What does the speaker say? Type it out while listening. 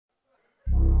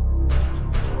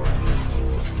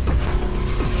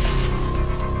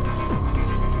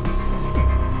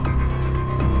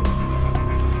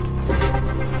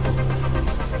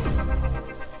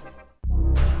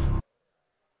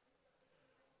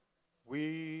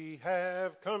We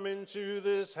have come into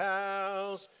this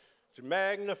house to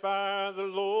magnify the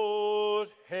Lord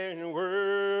and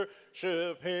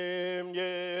worship him.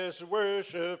 Yes,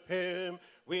 worship him.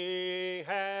 We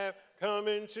have come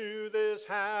into this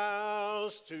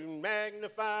house to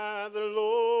magnify the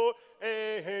Lord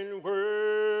and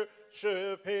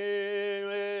worship him.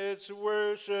 Let's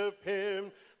worship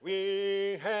him.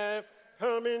 We have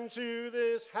come into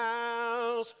this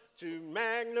house to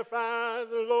magnify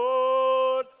the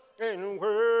Lord and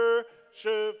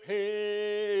worship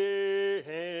him.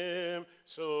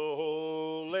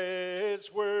 So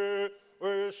let's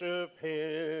worship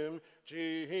him,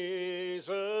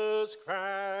 Jesus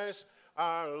Christ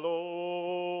our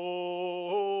Lord.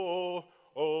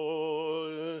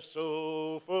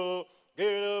 So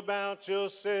forget about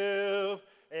yourself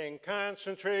and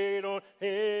concentrate on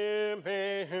him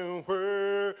and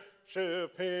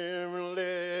worship him.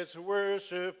 Let's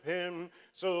worship him.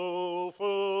 So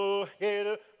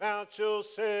forget about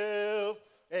yourself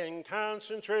and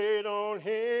concentrate on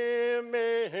him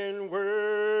and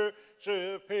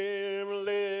worship him.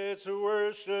 Let's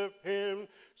worship him.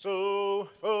 So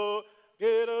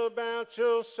forget about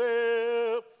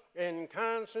yourself and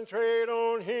concentrate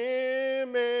on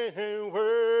him and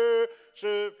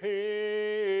worship him.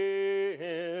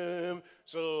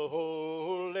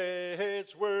 So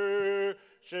let's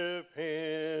worship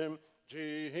him,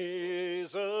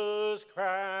 Jesus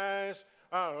Christ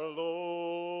our Lord.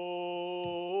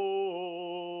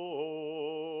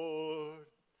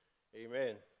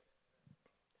 Amen.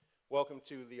 Welcome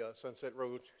to the Sunset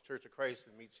Road Church of Christ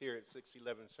that meets here at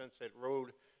 611 Sunset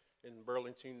Road in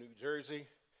Burlington, New Jersey.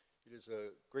 It is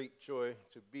a great joy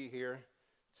to be here,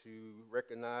 to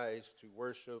recognize, to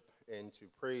worship, and to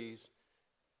praise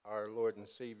our Lord and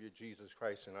Savior Jesus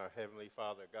Christ and our Heavenly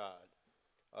Father God.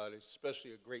 It's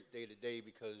especially a great day today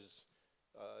because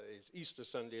it's Easter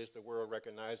Sunday, as the world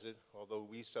recognizes it, although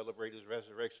we celebrate his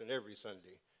resurrection every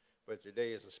Sunday. But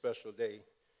today is a special day,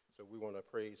 so we want to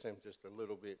praise him just a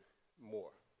little bit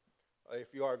more.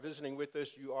 If you are visiting with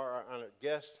us, you are our honored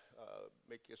guest.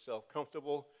 Make yourself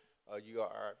comfortable. You are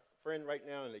our friend right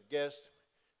now and a guest.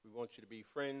 We want you to be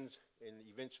friends and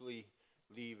eventually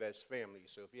leave as family.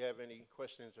 So if you have any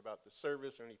questions about the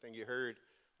service or anything you heard,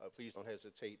 please don't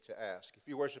hesitate to ask. If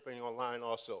you're worshiping online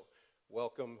also,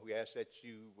 welcome. We ask that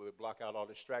you would block out all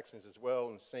distractions as well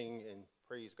and sing and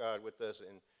praise God with us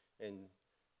and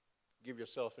give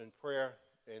yourself in prayer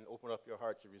and open up your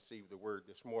heart to receive the word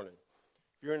this morning.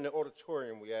 If you're in the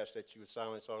auditorium, we ask that you would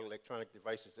silence all electronic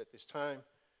devices at this time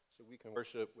so we can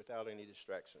worship without any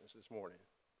distractions this morning.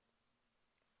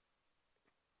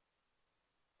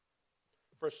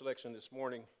 First selection this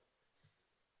morning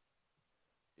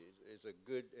is a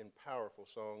good and powerful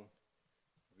song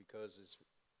because it's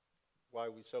why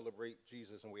we celebrate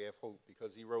Jesus and we have hope,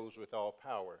 because he rose with all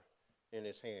power in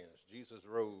his hands. Jesus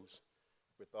rose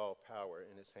with all power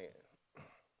in his hand.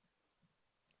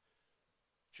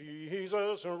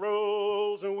 Jesus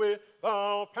rose with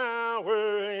all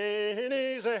power in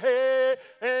his hands.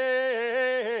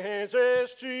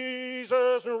 Yes,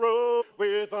 Jesus rose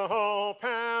with all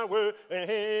power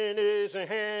in his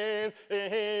hand.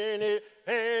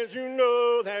 And you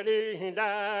know that he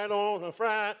died on a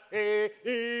Friday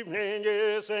evening,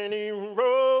 yes, and he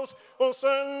rose on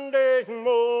Sunday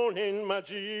morning. My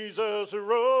Jesus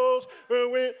rose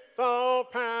with all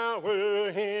power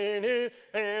in his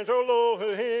hands, oh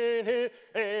Lord, in his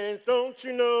hands. Don't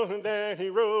you know that he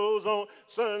rose on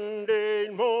Sunday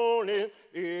morning?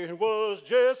 It was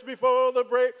just before the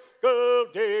break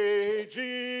of day.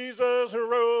 Jesus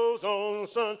rose on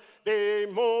Sunday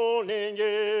morning,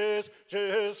 yes,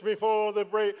 just before the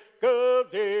break of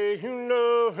day. You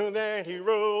know that he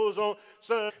rose on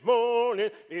Sunday morning.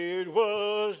 It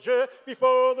was just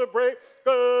before the break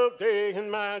of day, and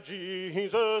my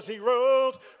Jesus, he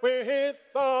rose with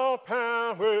all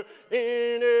power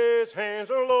in his hands,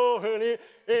 oh Lord, in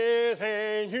his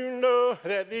hand. You know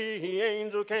that the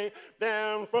angel came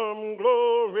down from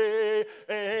glory,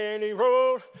 and he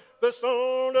rolled the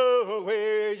stone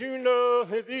away. You know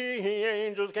that the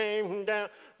angels came down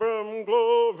from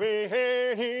glory,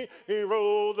 and he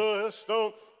rolled the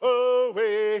stone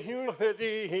away. You know that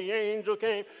the angel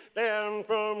came down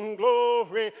from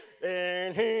glory,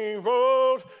 and he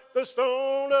rolled the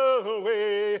stone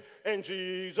away. And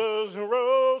Jesus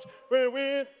rose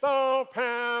with all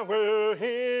power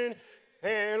in,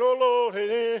 and oh Lord,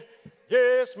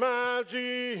 yes, my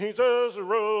Jesus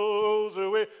rose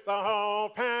with all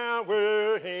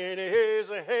power in his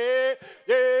hand.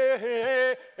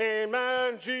 Yeah, and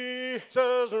my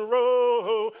Jesus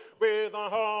rose with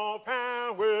all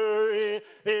power in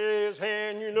his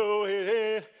hand. You know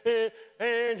know it,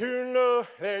 and you know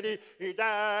that he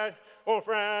died on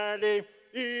Friday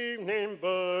evening,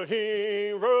 but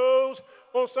he rose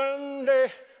on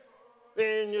Sunday.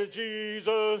 Then your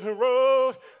Jesus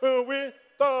rose with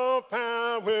the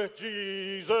power.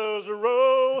 Jesus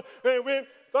rose with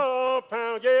the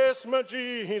power. Yes, my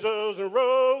Jesus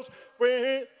rose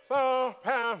with the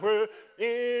power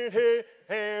in his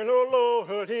hand. Oh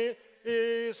Lord, in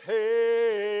his hand.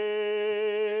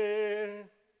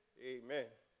 Amen.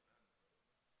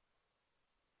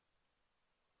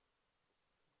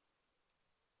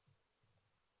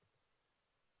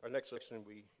 Our next lesson,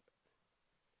 we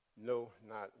know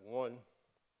not one.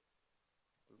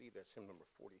 I believe that's hymn number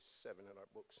 47 in our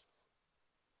books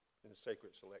in the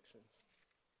sacred selections.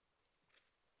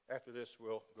 After this,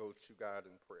 we'll go to God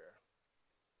in prayer.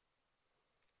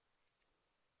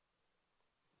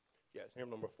 Yes, hymn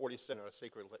number 47 in our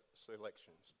sacred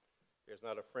selections. There's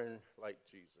not a friend like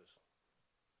Jesus.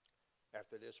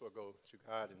 After this, we'll go to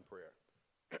God in prayer.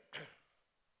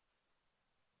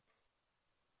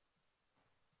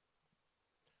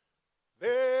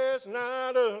 There's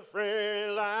not a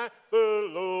friend like the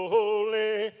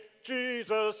lowly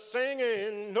Jesus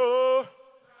singing, no,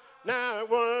 not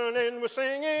one, and we're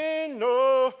singing,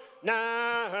 no,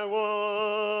 not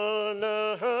one.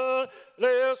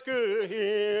 Let's good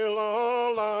heal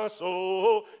all our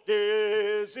soul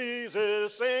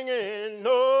diseases singing,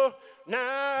 no,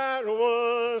 not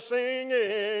one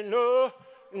singing, no,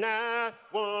 not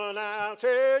one. I'll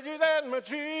tell you that my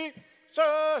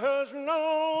Jesus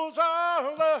knows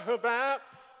all about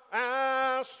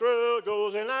our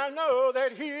struggles, and I know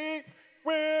that he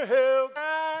will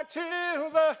guide till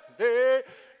the day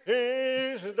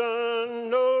is done.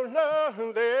 No,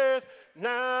 no, there's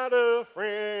not a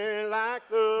friend like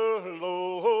the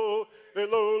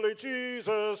lowly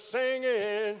Jesus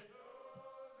singing.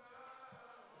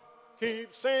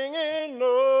 Keep singing,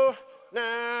 no,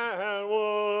 not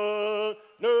one,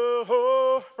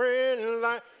 no friend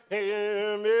like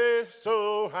him is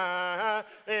so high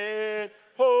and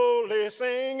holy,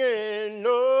 singing,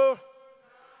 no,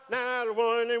 not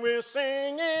one, and we're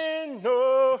singing,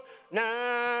 no,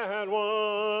 not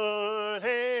one,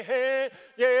 and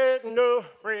yet no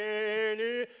friend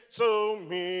is so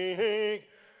meek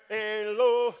and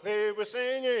lowly, we're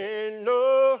singing,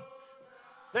 no,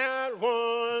 not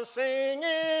one,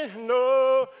 singing,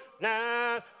 no,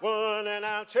 not one, and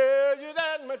I'll tell you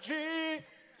that my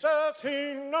Jesus,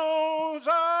 he knows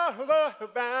all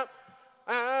about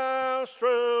our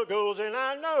struggles, and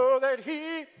I know that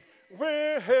he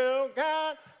will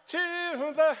guide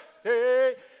till the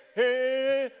day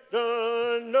is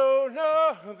done. No,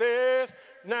 no, there's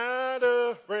not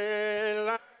a friend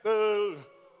like the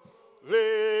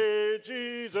Lord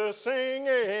Jesus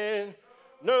singing.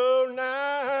 No,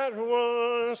 not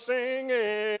one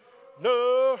singing.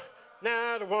 No,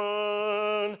 not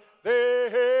one.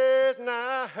 There's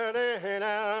not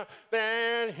enough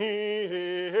than he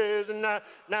is not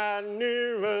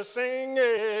near us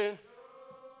singing.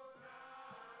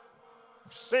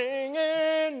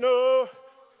 Singing, no,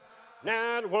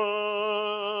 not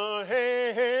one.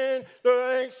 And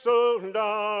like so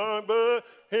dark, but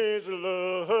his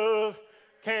love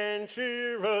can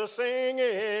cheer us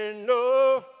singing,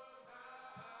 no.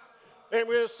 And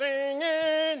we're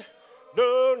singing,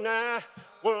 no, not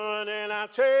one. And I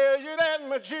tell you that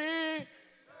my Jesus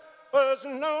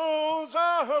knows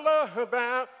all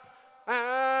about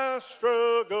our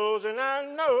struggles, and I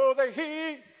know that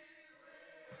he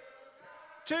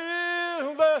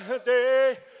till the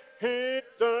day he's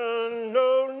done.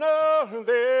 No, no,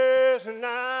 there's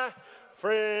not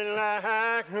friend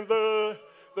like the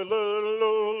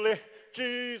lowly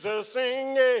Jesus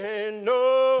singing,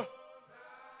 no.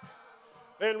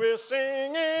 And we're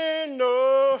singing,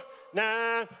 no,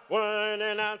 not one.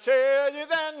 And I'll tell you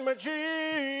that my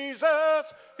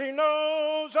Jesus, he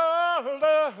knows all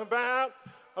about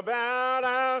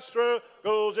our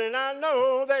struggles, and I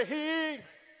know that he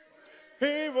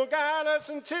will guide us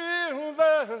until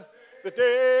the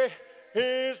day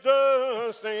is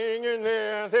done. Singing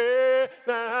there's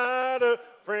not a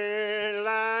friend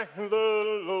like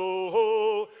the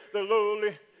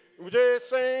lowly. We're just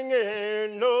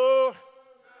singing, no,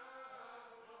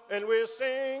 and we're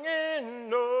singing,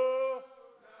 no,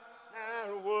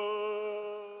 not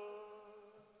one.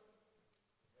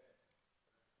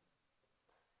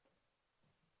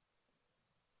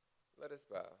 Let us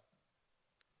bow.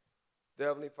 Dear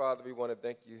Heavenly Father, we want to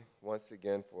thank you once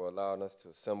again for allowing us to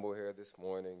assemble here this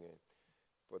morning and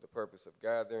for the purpose of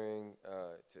gathering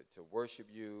to worship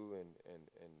you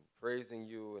and praising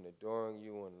you and adoring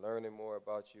you and learning more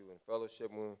about you and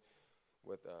fellowshipping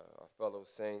with our fellow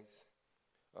saints.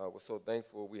 We're so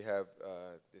thankful we have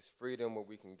this freedom where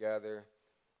we can gather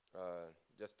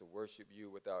just to worship you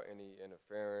without any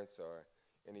interference or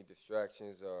any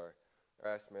distractions or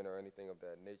harassment or anything of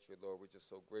that nature, Lord. We're just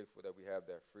so grateful that we have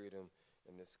that freedom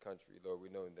in this country, Lord. We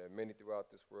know that many throughout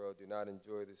this world do not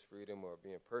enjoy this freedom or are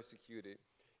being persecuted,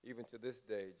 even to this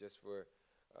day, just for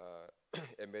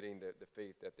admitting the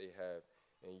faith that they have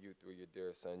in you through your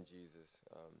dear son, Jesus.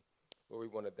 Lord,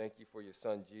 we want to thank you for your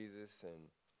son, Jesus, and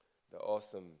the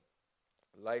awesome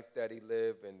life that he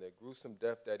lived and the gruesome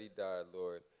death that he died,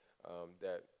 Lord,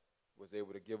 that was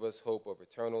able to give us hope of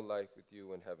eternal life with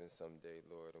you in heaven someday,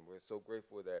 Lord. And we're so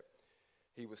grateful that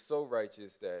he was so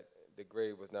righteous that the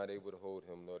grave was not able to hold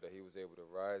him, Lord, that he was able to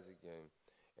rise again.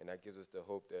 And that gives us the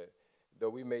hope that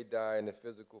though we may die in the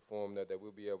physical form, that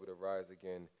we'll be able to rise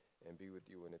again and be with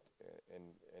you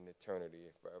in eternity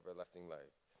for everlasting life.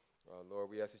 Lord,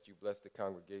 we ask that you bless the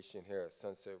congregation here at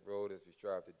Sunset Road as we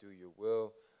strive to do your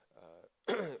will.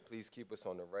 Please keep us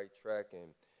on the right track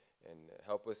and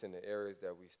help us in the areas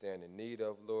that we stand in need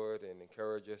of, Lord, and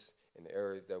encourage us in the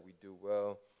areas that we do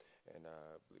well. And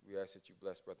we ask that you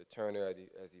bless Brother Turner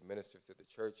as he ministers to the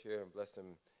church here, and bless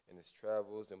him in his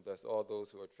travels, and bless all those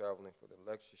who are traveling for the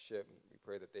lectureship. We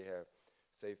pray that they have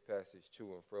safe passage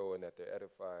to and fro and that they're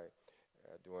edified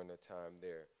during their time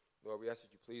there. Lord, we ask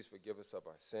that you please forgive us of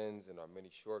our sins and our many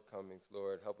shortcomings,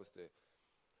 Lord. Help us to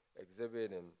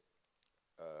exhibit and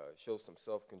show some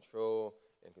self-control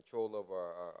and control of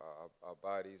our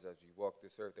bodies as we walk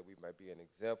this earth, that we might be an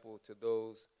example to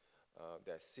those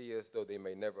that see us, though they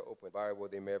may never open the Bible,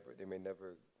 they may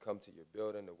never come to your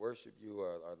building to worship you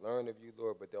or learn of you,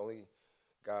 Lord, but the only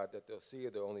God that they'll see, or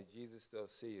the only Jesus they'll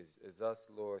see is us,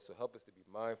 Lord. So help us to be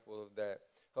mindful of that.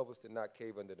 Help us to not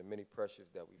cave under the many pressures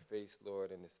that we face,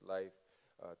 Lord, in this life,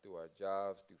 through our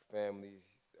jobs, through families,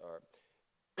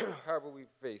 however we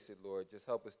face it, Lord. Just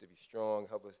help us to be strong.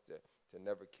 Help us to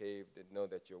never cave, to know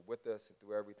that you're with us and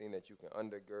through everything, that you can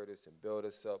undergird us and build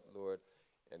us up, Lord,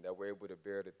 and that we're able to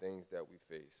bear the things that we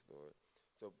face, Lord.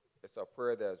 So it's our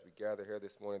prayer that as we gather here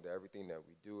this morning, that everything that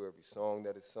we do, every song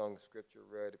that is sung, scripture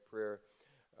read, a prayer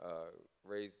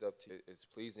raised up to is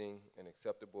pleasing and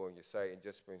acceptable in your sight and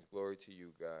just brings glory to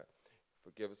you, God.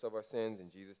 Forgive us of our sins.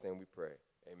 In Jesus' name we pray.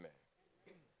 Amen.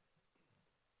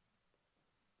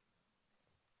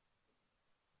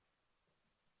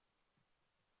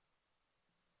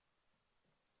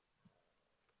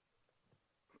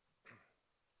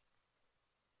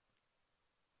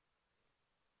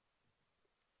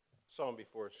 Psalm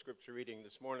before scripture reading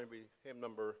this morning will be hymn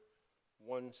number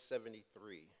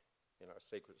 173 in our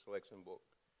sacred selection book,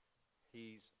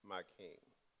 He's My King.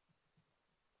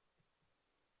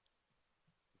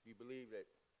 If you believe that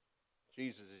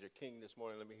Jesus is your King this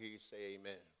morning, let me hear you say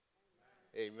amen.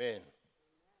 Amen. Amen.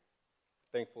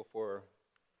 Thankful for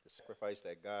the sacrifice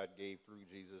that God gave through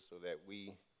Jesus so that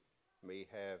we may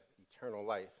have eternal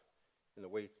life in the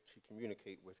way to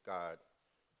communicate with God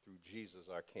through Jesus,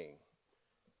 our King.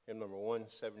 Hymn number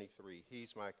 173,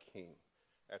 He's My King.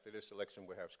 After this selection,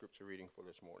 we'll have scripture reading for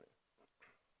this morning.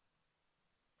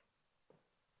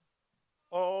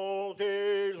 All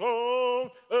day long,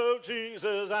 oh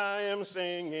Jesus, I am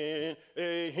singing.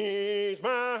 He's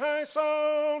my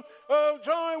song, of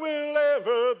joy will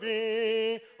ever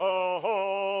be.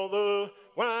 All the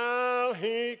while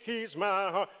He keeps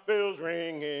my heart bells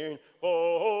ringing.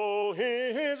 Oh,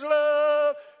 His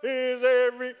love is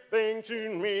everything to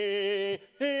me.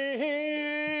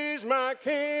 He's my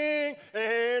King,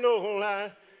 and oh,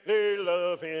 I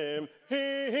love Him.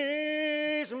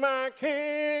 He's my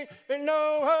King, and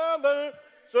no other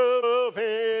of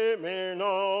Him. And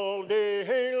all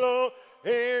day long,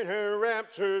 in her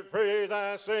raptured praise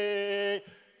I sing.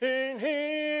 And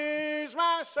He's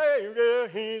my Savior,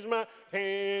 He's my King.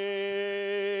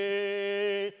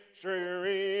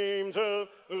 Streams of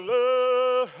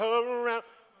love around,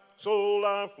 soul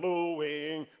are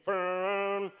flowing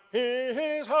from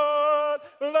His heart,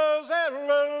 love's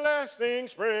everlasting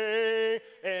spring,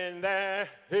 and that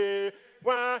is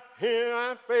why here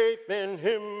I faith in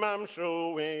Him I'm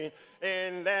showing,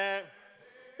 and that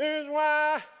is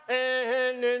why,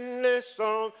 and in this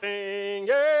song sing,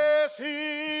 yes,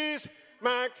 He's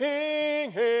my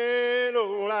King, and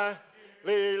oh, I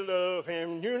love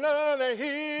Him. You know that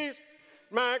He's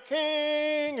my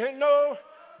King, and no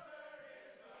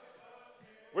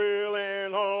will,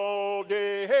 and all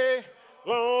day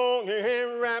long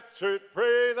in raptured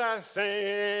praise I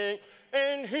sing.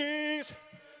 And He's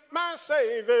my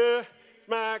Savior,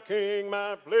 my King,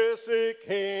 my blessed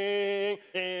King.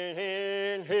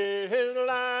 In His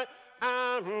light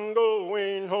I'm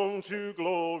going home to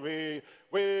glory,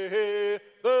 where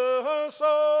the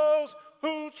souls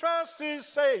who trust his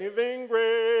saving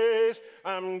grace.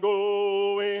 I'm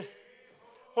going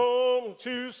home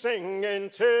to sing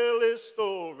and tell his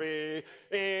story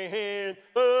in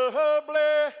the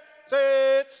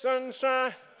blessed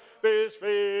sunshine. His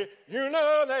face, you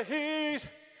know that he's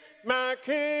my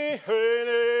king,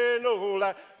 and all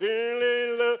I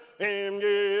really love him.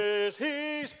 Yes,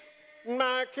 he's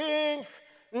my king.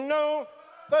 No,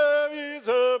 there is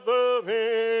above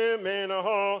him, and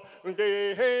all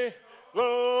day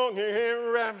long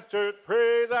in raptured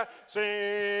praise I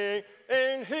sing,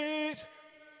 and he's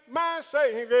my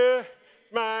Savior,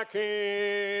 my King.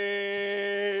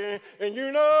 And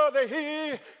you know that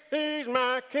he's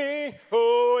my King.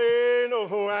 Oh, and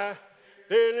oh, I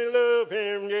really love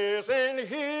him, yes. And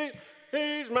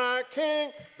he's my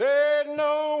King. There's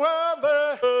no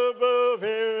other above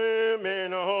him.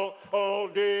 And all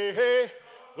day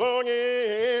long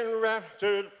in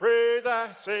raptured praise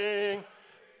I sing.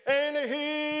 And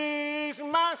he's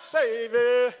my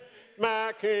Savior,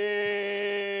 my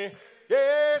King.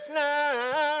 Yes,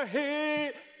 now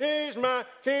he's my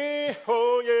King.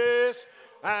 Oh, yes,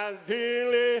 I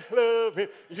dearly love him.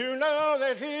 You know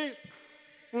that he's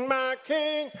my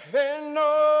King, and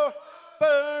no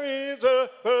there is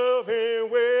above him.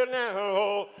 Well, now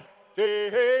all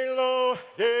day long,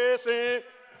 yes, and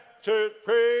to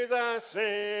praise I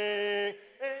sing.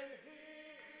 And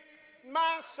he's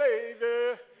my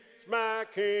Savior, my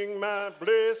King, my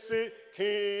blessed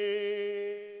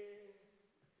King.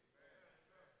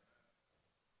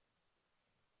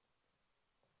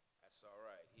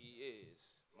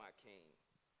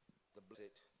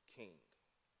 King.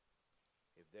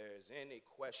 If there's any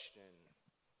question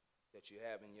that you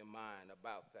have in your mind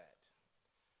about that,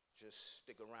 just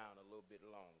stick around a little bit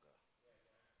longer.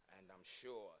 And I'm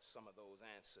sure some of those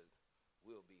answers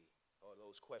will be, or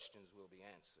those questions will be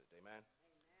answered. Amen? Amen.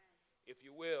 If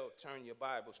you will, turn your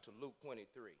Bibles to Luke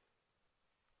 23.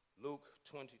 Luke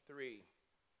 23,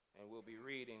 and we'll be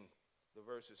reading the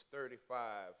verses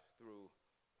 35 through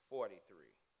 43.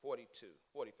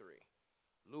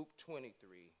 Luke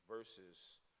 23,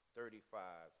 verses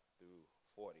 35 through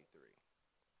 43.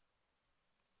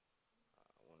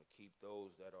 I want to keep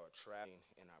those that are traveling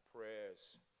in our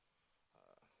prayers,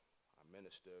 our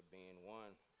minister being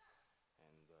one,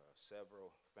 and several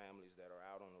families that are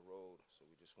out on the road. So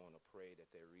we just want to pray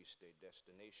that they reach their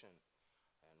destination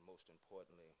and, most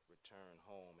importantly, return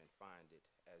home and find it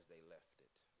as they left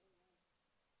it.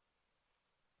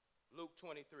 Luke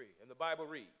 23, and the Bible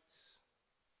reads,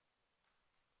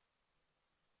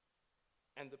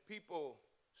 "And the people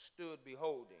stood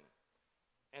beholding,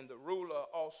 and the ruler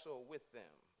also with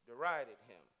them derided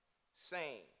him,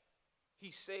 saying,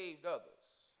 He saved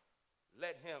others,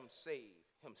 let him save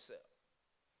himself.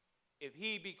 If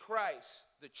he be Christ,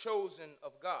 the chosen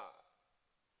of God.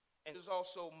 And others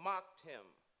also mocked him,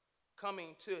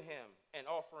 coming to him and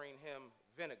offering him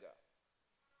vinegar,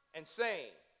 and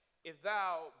saying, If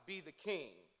thou be the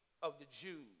King of the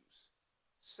Jews,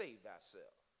 save thyself.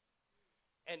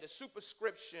 And the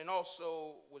superscription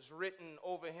also was written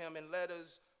over him in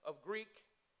letters of Greek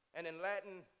and in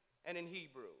Latin and in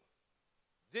Hebrew.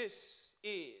 This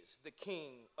is the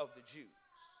King of the Jews,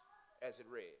 as it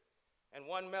read. And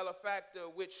one malefactor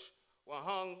which were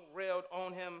hung railed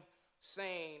on him,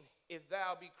 saying, If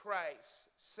thou be Christ,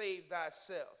 save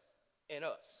thyself and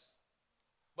us.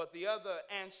 But the other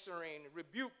answering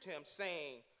rebuked him,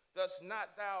 saying, Dost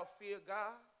not thou fear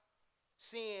God,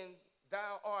 seeing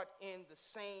thou art in the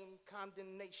same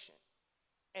condemnation?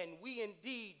 And we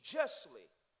indeed justly,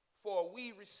 for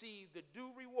we receive the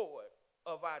due reward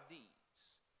of our deeds.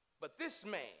 But this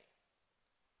man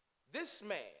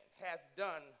hath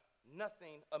done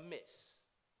nothing amiss.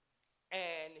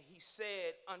 And he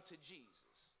said unto Jesus,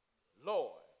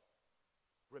 Lord,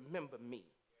 remember me.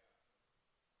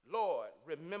 Lord,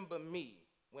 remember me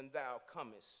when thou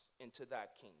comest into thy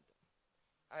kingdom."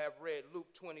 I have read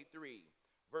Luke 23,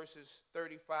 verses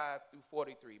 35 through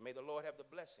 43. May the Lord have the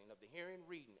blessing of the hearing,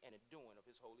 reading, and the doing of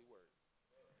his holy word.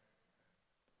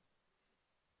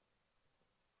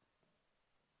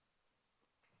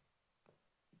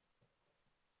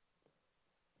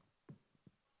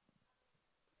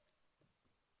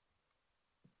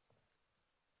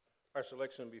 Our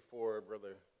selection before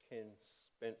Brother Ken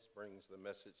Spence brings the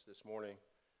message this morning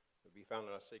will be found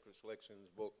in our Sacred Selections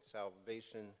book,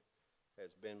 Salvation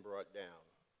Has Been Brought Down.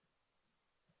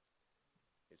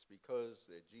 It's because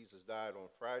that Jesus died on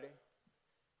Friday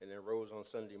and then rose on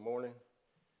Sunday morning,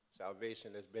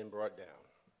 salvation has been brought down.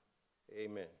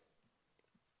 Amen.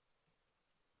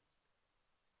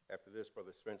 After this,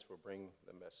 Brother Spence will bring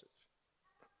the message.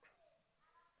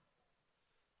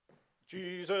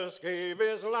 Jesus gave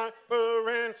his life a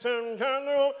ransom down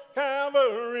on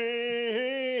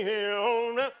Calvary,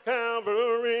 on the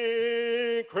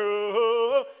Calvary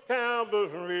cross,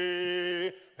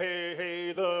 Calvary.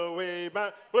 Pay the way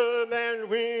by blood that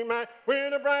we might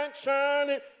win a bright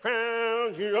shining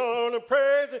crown. You ought to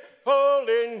praise His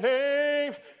holy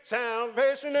name.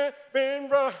 Salvation has been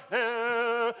brought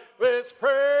down. Let's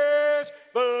praise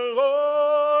the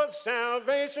Lord.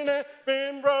 Salvation has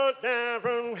been brought down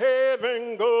from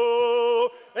heaven. Go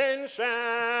and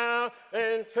shout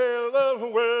and tell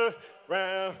the world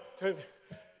round.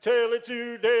 Tell it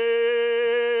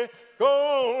today.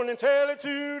 Go on and tell it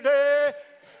today.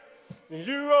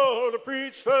 You ought to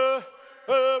preach the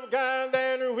love of God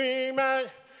that we might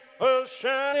a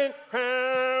shining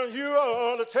crown. You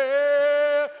ought to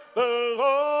tell the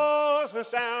Lord the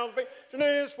salvation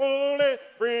is full and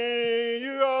free.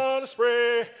 You ought to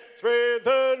spread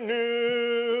the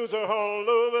news all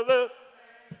over the.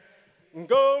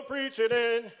 Go preach it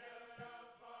and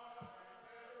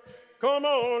come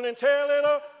on and tell it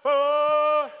all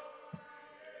for.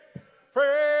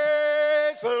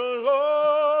 Praise the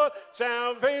Lord,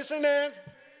 salvation is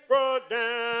brought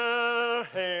down,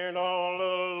 and all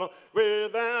alone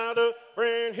without a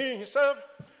friend he suffered,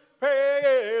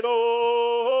 paid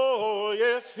all.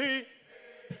 Yes,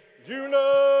 you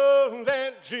know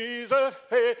that Jesus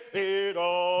paid it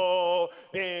all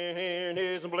in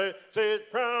his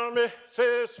blessed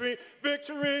promises, sweet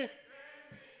victory.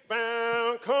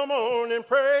 Bound, come on and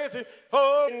praise His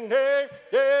holy name.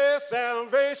 Yes,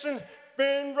 salvation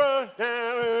been brought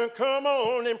down. Come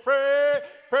on and praise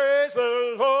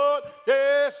the Lord.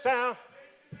 Yes,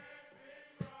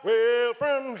 well,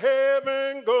 from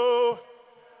heaven go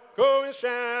and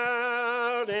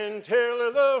shout and tell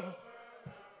the Lord.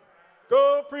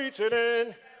 Go preach it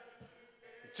and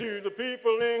to the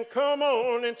people and come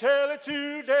on and tell it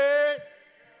today.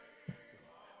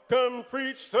 Come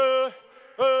preach the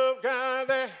of God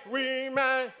that we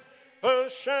might a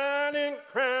shining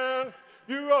crown.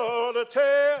 You ought to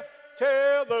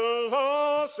tell the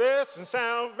lost yes, and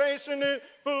salvation is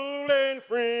full and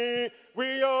free.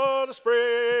 We ought to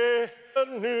spread the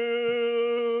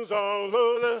news all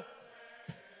over.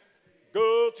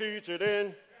 Go teach it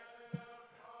in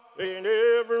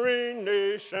every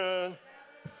nation,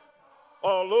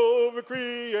 all over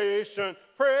creation.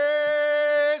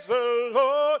 Praise the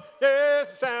Lord,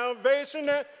 yes, salvation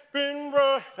has been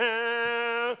brought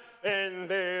down, and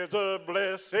there's a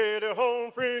blessed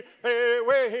home free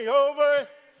way over,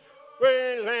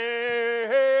 way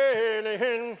land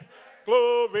in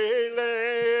glory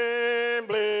land,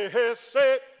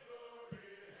 blessed.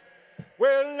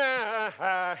 Well, now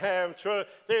I have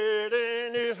trusted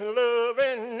in His love,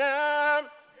 and now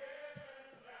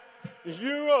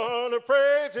you ought to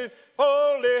praise His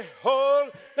holy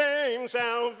name.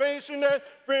 Salvation has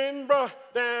been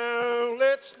brought down.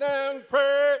 Let's now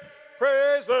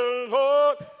praise the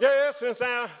Lord. Yes, and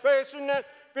salvation has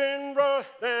been brought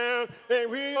down.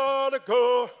 And we ought to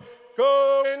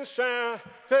go and shout,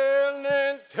 tell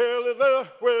the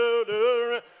world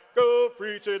around. Go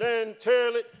preach it and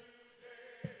tell it.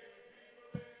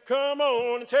 Come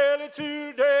on and tell it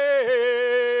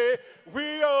today.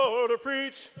 We ought to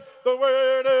preach the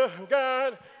word of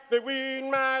God that we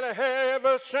might have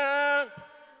a shine.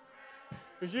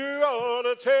 You ought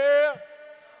to tell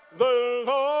the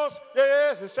lost,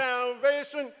 yes, and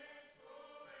salvation.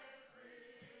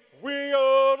 We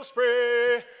ought to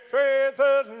spread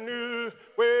the news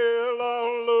well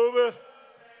all over.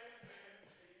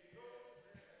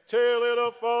 Tell it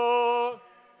afar.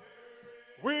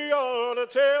 We ought to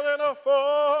tell it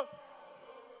afar.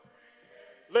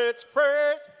 Let's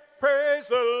praise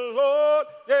the Lord.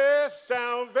 Yes,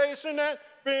 salvation has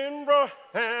been brought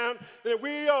down. That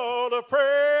we ought to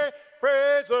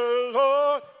praise the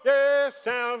Lord. Yes,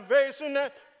 salvation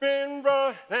has been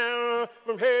brought down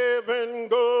from heaven.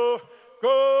 Go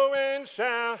and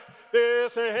shout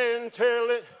this and tell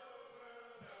it.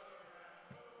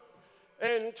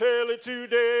 And tell it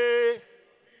today.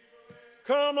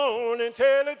 Come on and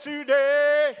tell it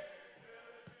today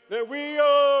that we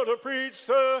ought to preach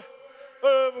the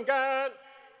love of God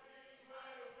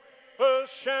a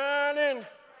shining.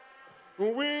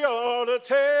 We ought to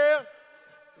tell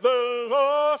the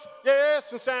lost,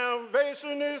 yes, and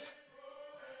salvation is.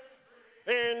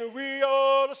 And we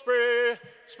ought to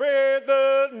spread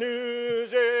the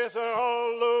news, yes,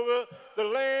 all over the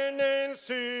land and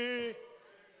sea.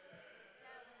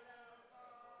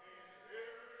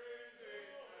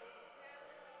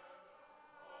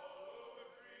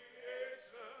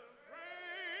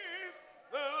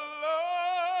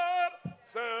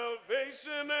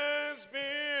 Salvation has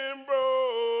been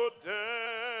brought down.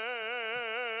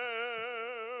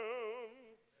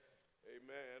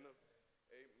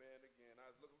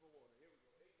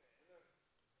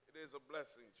 is a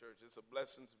blessing, church. It's a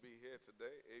blessing to be here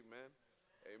today. Amen.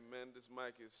 Amen. This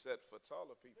mic is set for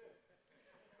taller people.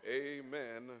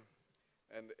 Amen.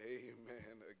 And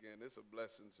amen. Again, it's a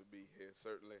blessing to be here,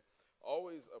 certainly.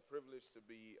 Always a privilege to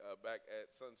be back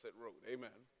at Sunset Road.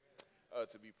 Amen.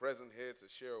 To be present here, to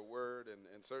share a word. And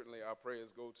certainly our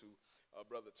prayers go to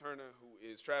Brother Turner, who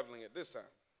is traveling at this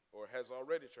time, or has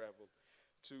already traveled,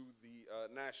 to the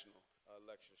national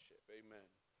lectureship. Amen.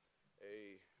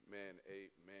 Amen.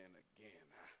 Amen again.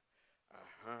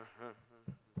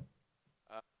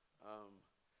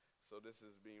 So this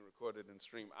is being recorded and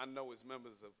streamed. I know as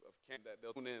members of camp that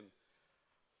they'll tune in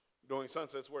during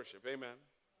Sunset's worship. Amen.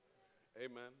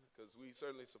 Amen. Because we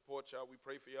certainly support y'all. We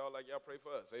pray for y'all like y'all pray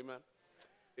for us. Amen.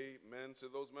 Amen. To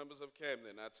those members of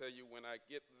Camden, I tell you, when I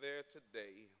get there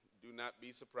today, do not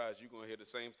be surprised. You're going to hear the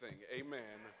same thing.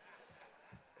 Amen.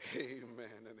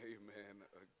 Amen and amen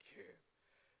again.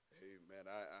 Amen.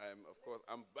 I'm, of course,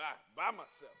 I'm by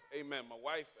myself. Amen. My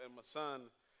wife and my son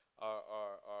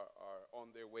are on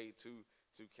their way to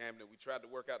Camden. We tried to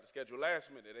work out the schedule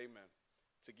last minute, amen,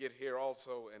 to get here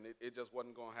also, and it just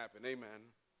wasn't going to happen,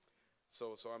 amen.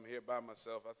 So I'm here by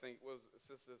myself. I think what was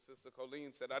Sister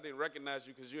Colleen said, I didn't recognize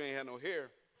you because you ain't had no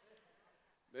hair.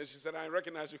 Then she said, I ain't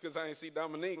recognize you because I ain't see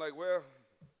Dominique. Like, well,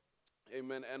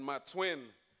 amen. And my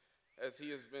twin, as he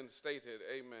has been stated,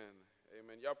 amen,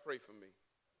 amen. Y'all pray for me.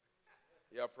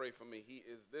 Y'all pray for me. He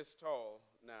is this tall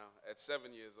now at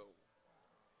 7 years old.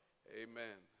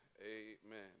 Amen.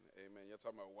 Amen. Amen. You're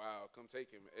talking about, wow, come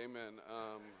take him. Amen.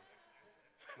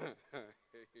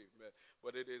 Amen.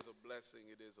 But it is a blessing.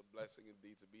 It is a blessing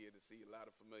indeed to be here to see a lot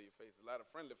of familiar faces, a lot of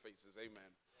friendly faces.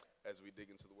 Amen. As we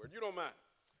dig into the word. You don't mind.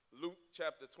 Luke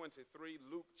chapter 23.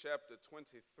 Luke chapter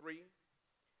 23.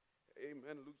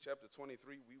 Amen. Luke chapter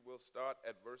 23. We will start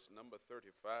at verse number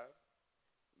 35.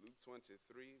 Luke 23,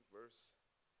 verse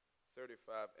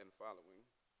 35 and following.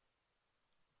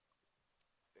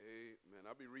 Amen.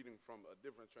 I'll be reading from a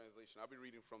different translation. I'll be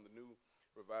reading from the New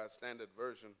Revised Standard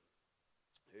Version.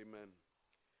 Amen.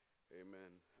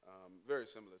 Amen. Very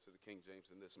similar to the King James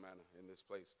in this manner, in this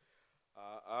place.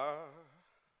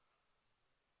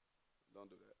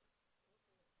 Don't do that.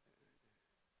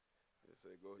 It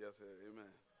say go. Yes,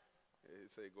 amen. It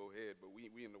say go ahead, but we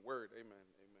in the Word. Amen.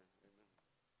 Amen. Amen.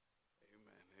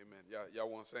 Amen. Amen.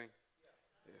 Y'all want to sing?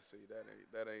 Yeah. See, that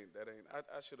ain't.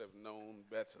 I should have known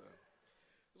better.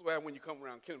 This is why when you come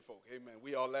around kinfolk, amen,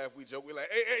 we all laugh, we joke, we're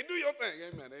like, hey, do your thing,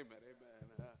 amen, amen,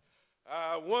 amen.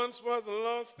 I once was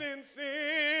lost in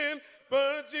sin,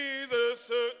 but Jesus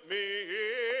took me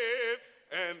in,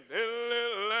 and then a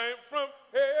little light from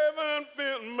heaven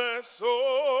filled my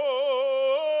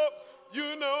soul.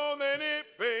 You know that it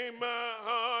bathed my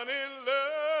heart in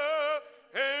love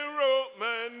and wrote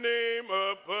my name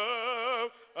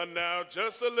above. And now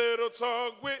just a little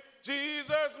talk with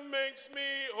Jesus makes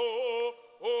me whole.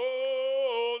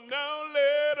 Oh, now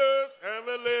let us have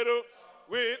a little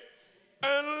wit,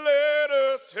 and let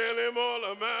us tell him all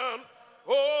about.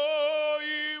 Oh,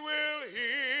 he will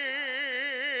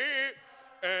hear,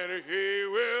 and he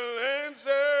will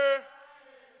answer.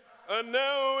 And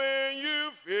now when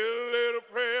you feel a little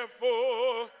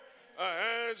prayerful,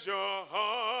 as your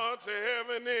heart to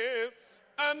heaven is,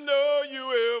 I know you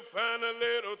will find a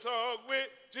little talk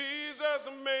with Jesus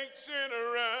makes it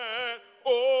right.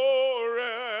 All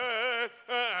right,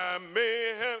 I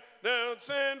may have doubts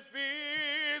and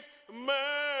fears,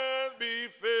 might be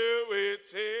filled with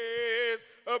tears,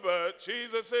 but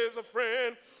Jesus is a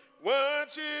friend,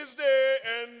 watches day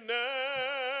and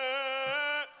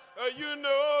night. You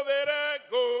know that I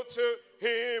go to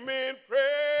him in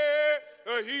prayer.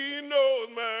 He knows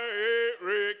my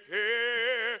every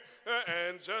care.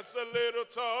 And just a little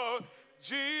talk,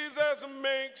 Jesus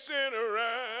makes it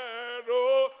right.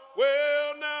 Oh,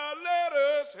 well, now let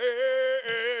us hear,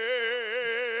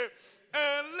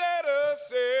 and let us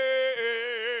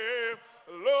say,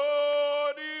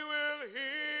 Lord, he will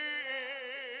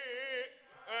hear.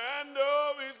 I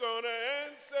know he's going to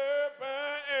answer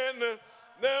by and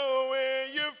now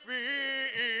when you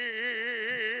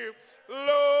feel,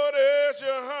 Lord, is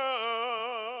your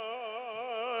heart,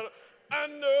 I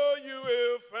know you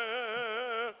will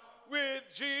find with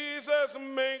Jesus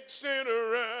makes it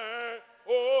right.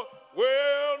 Oh,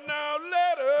 well, now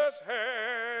let us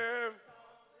have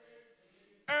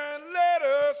and let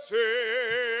us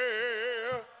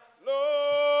hear,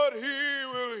 Lord, he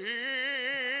will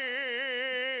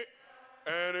hear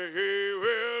and he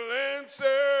will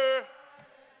answer.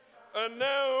 And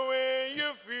now when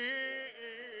you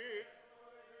feel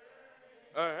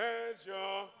as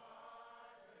your,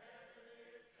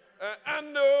 I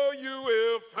know you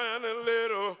will find a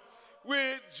little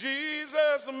with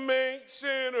Jesus makes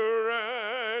it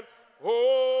right.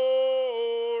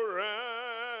 All right.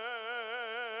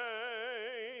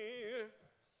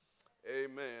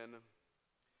 Amen.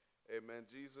 Amen.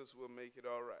 Jesus will make it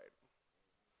all right.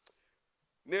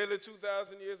 Nearly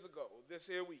 2,000 years ago, this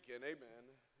here weekend, amen,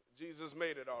 Jesus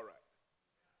made it all right.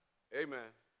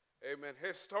 Amen. Amen.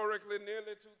 Historically,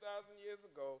 nearly 2,000 years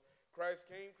ago, Christ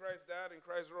came, Christ died, and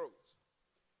Christ rose.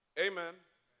 Amen.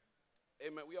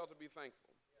 Amen. We ought to be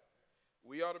thankful.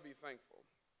 We ought to be thankful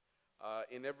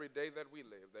in every day that we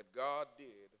live that God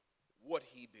did what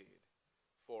he did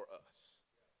for us.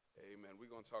 Amen. We're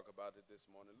going to talk about it this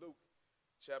morning. Luke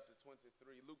chapter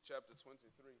 23. Luke chapter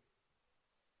 23.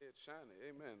 It's shiny.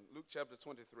 Amen. Luke chapter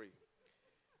 23,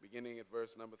 beginning at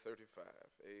verse number 35.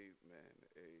 Amen.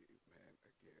 Amen.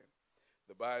 Again.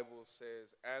 The Bible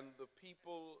says, and the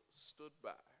people stood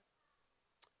by,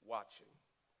 watching.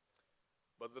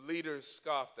 But the leaders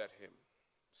scoffed at him,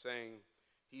 saying,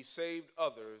 he saved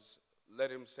others,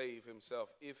 let him save himself,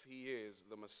 if he is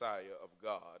the Messiah of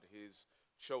God, his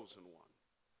chosen one.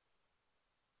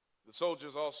 The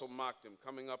soldiers also mocked him,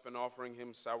 coming up and offering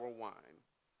him sour wine,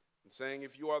 and saying,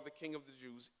 if you are the king of the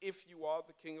Jews, if you are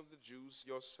the king of the Jews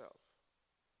yourself.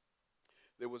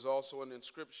 There was also an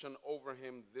inscription over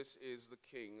him, this is the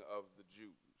king of the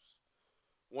Jews.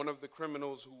 One of the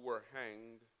criminals who were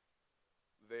hanged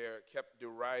there kept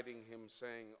deriding him,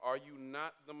 saying, are you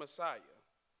not the Messiah?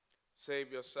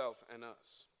 Save yourself and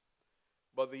us.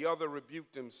 But the other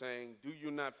rebuked him, saying, do you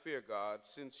not fear God,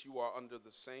 since you are under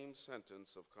the same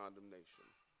sentence of condemnation?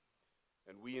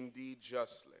 And we indeed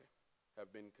justly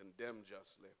have been condemned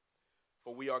justly,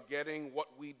 for we are getting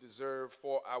what we deserve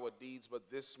for our deeds,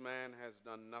 but this man has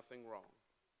done nothing wrong.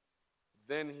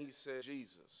 Then he said,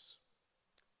 Jesus,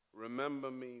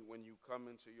 remember me when you come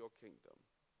into your kingdom.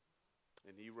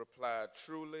 And he replied,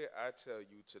 truly I tell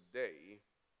you, today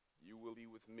you will be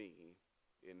with me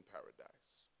in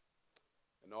paradise.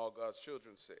 And all God's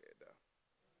children said,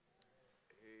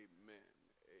 amen,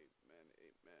 amen,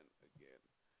 amen again.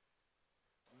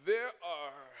 There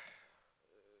are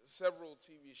several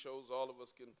TV shows all of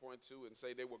us can point to and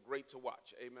say they were great to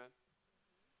watch, amen.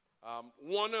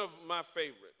 One of my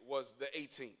favorite was The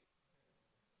A-Team.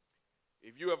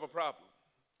 If you have a problem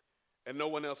and no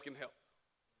one else can help,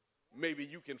 maybe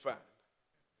you can find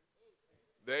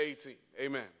The A-Team,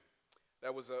 amen.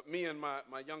 That was me and my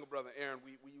younger brother, Aaron.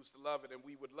 We used to love it, and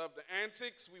we would love the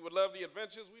antics. We would love the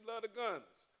adventures. We love the guns.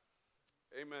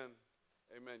 Amen.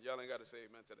 Amen. Y'all ain't got to say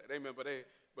amen to that. Amen. But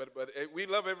we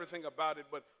love everything about it.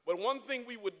 But one thing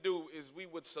we would do is we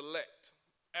would select,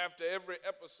 after every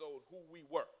episode, who we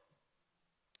were.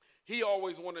 He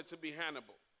always wanted to be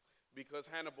Hannibal because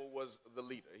Hannibal was the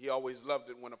leader. He always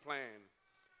loved it when a plan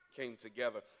came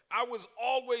together. I was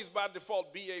always by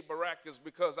default B.A. Baracus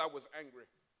because I was angry.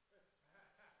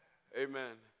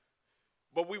 Amen.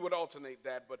 But we would alternate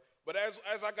that. But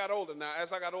as I got older now,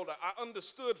 I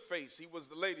understood Face. He was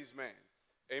the ladies' man.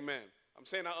 Amen. I'm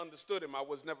saying I understood him. I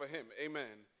was never him.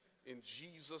 Amen. In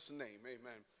Jesus' name.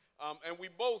 Amen. And we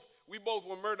both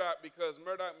were Murdoch because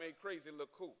Murdoch made crazy look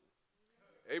cool.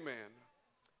 Amen.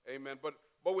 Amen. But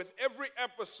with every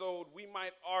episode, we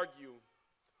might argue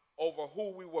over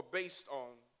who we were based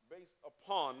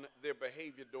upon their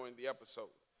behavior during the episode.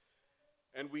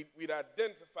 And we'd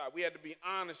identify. We had to be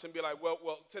honest and be like,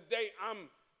 well, today I'm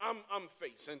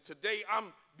Face, and today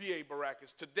I'm B.A.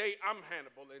 Baracus, today I'm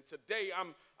Hannibal, and today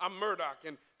I'm Murdoch.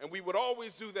 And we would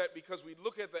always do that because we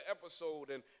look at the episode,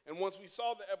 and once we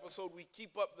saw the episode, we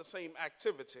keep up the same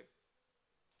activity.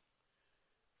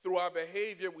 Through our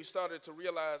behavior, we started to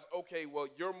realize, okay, well,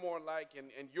 you're more like,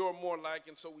 and you're more like,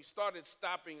 and so we started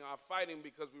stopping our fighting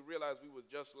because we realized we were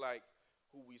just like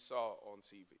who we saw on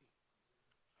TV.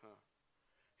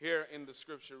 Here in the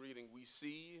scripture reading, we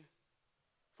see,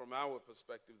 from our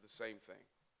perspective, the same thing.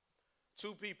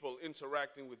 Two people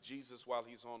interacting with Jesus while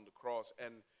he's on the cross.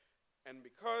 And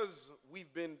because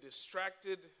we've been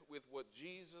distracted with what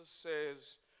Jesus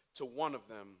says to one of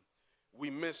them, we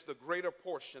miss the greater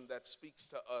portion that speaks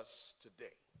to us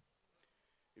today.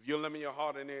 If you'll lend me your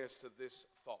heart and ears to this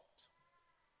thought.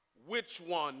 Which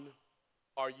one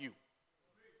are you?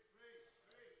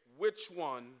 Which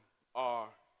one are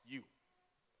you?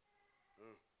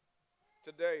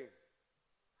 Today,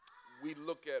 we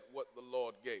look at what the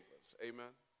Lord gave us, amen?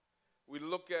 We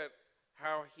look at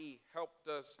how he helped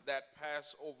us that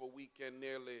Passover weekend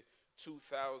nearly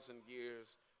 2,000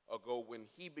 years ago when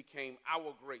he became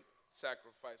our great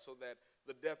sacrifice so that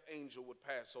the death angel would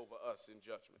pass over us in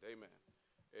judgment, amen?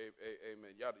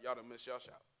 Amen. Y'all done missed y'all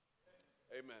shout.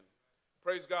 Amen.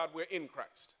 Praise God, we're in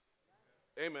Christ.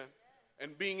 Amen.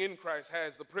 And being in Christ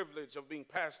has the privilege of being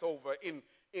passed over in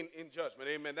judgment.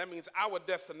 Amen. That means our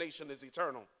destination is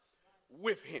eternal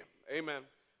with him. Amen.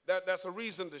 That's a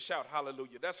reason to shout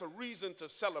hallelujah. That's a reason to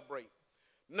celebrate,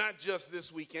 not just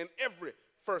this weekend, every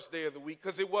first day of the week,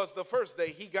 because it was the first day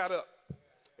he got up.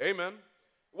 Amen.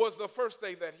 It was the first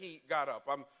day that he got up.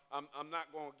 I'm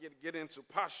not going to get into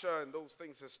Pasha and those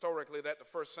things historically that the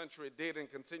first century did and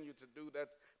continue to do.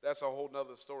 That's a whole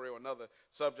nother story or another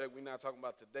subject we're not talking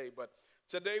about today. But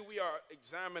today we are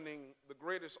examining the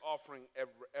greatest offering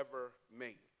ever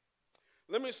made.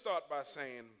 Let me start by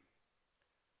saying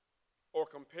or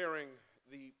comparing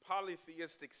the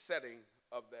polytheistic setting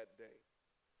of that day.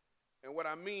 And what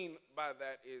I mean by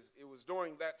that is it was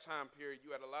during that time period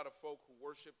you had a lot of folk who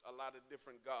worshiped a lot of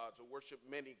different gods or worshiped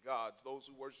many gods, those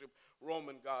who worshiped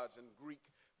Roman gods and Greek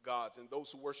gods, and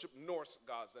those who worshiped Norse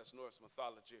gods, that's Norse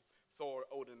mythology, Thor,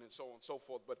 Odin, and so on and so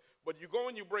forth. But you go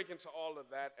and you break into all of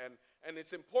that, and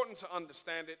it's important to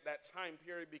understand it, that time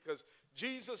period, because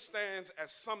Jesus stands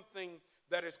as something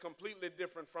that is completely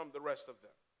different from the rest of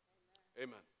them.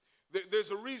 Amen.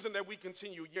 There's a reason that we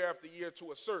continue year after year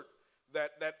to assert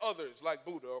that others like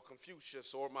Buddha or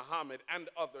Confucius or Muhammad and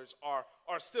others are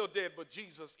still dead, but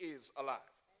Jesus is alive.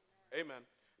 Amen.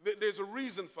 There's a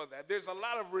reason for that. There's a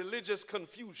lot of religious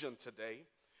confusion today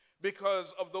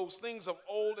because of those things of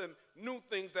old and new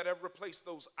things that have replaced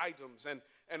those items.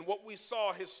 And what we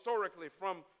saw historically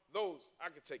from those, I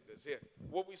could take this here.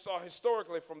 What we saw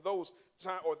historically from those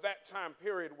time or that time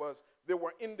period was there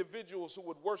were individuals who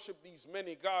would worship these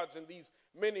many gods, and these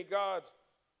many gods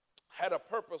had a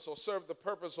purpose or served the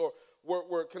purpose or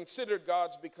were considered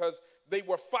gods because they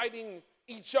were fighting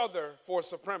each other for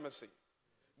supremacy.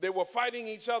 They were fighting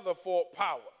each other for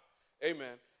power.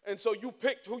 Amen. And so you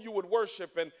picked who you would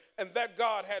worship, and that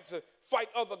God had to fight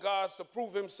other gods to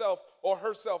prove himself or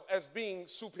herself as being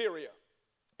superior.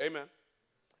 Amen.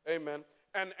 Amen.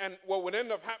 And what would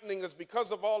end up happening is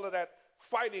because of all of that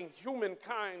fighting,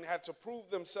 humankind had to prove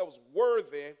themselves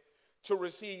worthy to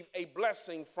receive a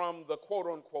blessing from the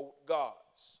quote-unquote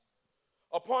gods.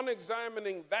 Upon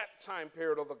examining that time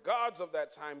period or the gods of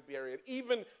that time period,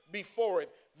 even before it,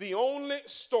 the only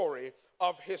story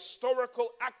of historical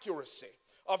accuracy,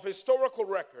 of historical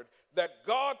record, that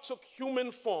God took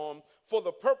human form for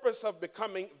the purpose of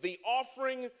becoming the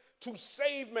offering to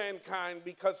save mankind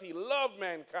because he loved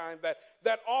mankind,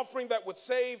 that offering that would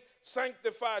save,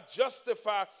 sanctify,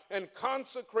 justify, and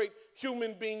consecrate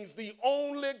human beings. The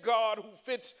only God who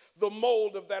fits the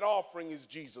mold of that offering is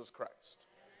Jesus Christ.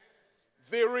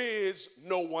 There is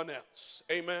no one else.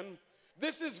 Amen.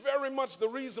 This is very much the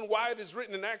reason why it is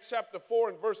written in Acts chapter 4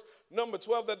 and verse number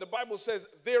 12 that the Bible says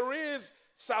there is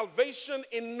salvation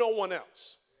in no one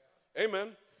else. Amen.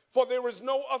 For there is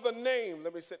no other name,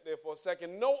 let me sit there for a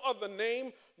second, no other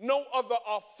name, no other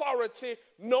authority,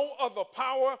 no other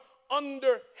power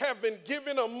under heaven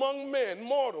given among men,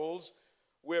 mortals,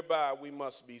 whereby we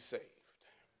must be saved.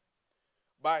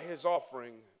 By his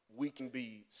offering, we can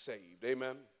be saved.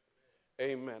 Amen.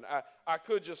 Amen. I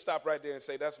could just stop right there and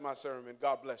say, that's my sermon.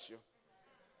 God bless you.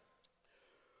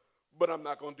 But I'm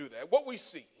not going to do that. What we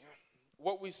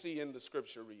see in the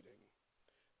scripture reading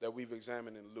that we've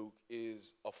examined in Luke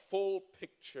is a full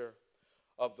picture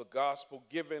of the gospel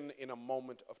given in a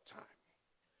moment of time.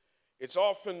 It's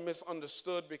often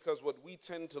misunderstood because what we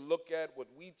tend to look at, what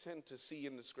we tend to see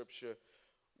in the scripture,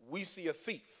 we see a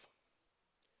thief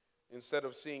instead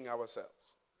of seeing ourselves.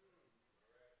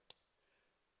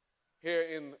 Here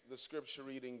in the scripture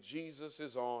reading, Jesus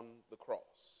is on the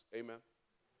cross. Amen.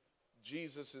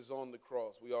 Jesus is on the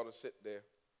cross. We ought to sit there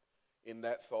in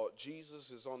that thought. Jesus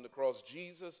is on the cross.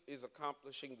 Jesus is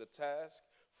accomplishing the task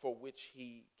for which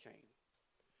he came.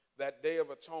 That day of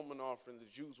atonement offering the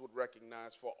Jews would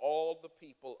recognize for all the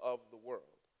people of the world.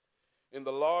 In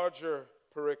the larger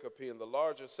pericope, in the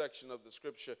larger section of the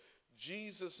scripture,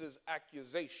 Jesus'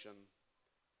 accusation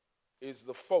is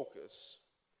the focus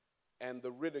and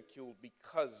the ridicule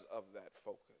because of that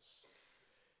focus.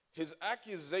 His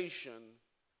accusation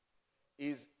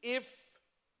is if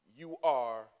you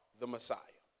are the Messiah.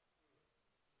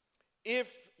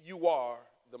 If you are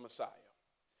the Messiah.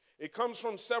 It comes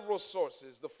from several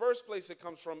sources. The first place it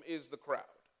comes from is the crowd.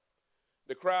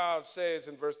 The crowd says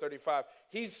in verse 35,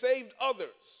 he saved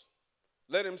others.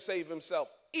 Let him save himself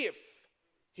if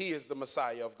he is the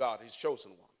Messiah of God, his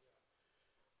chosen one.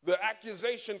 The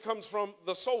accusation comes from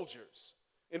the soldiers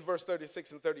in verse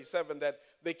 36 and 37 that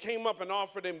they came up and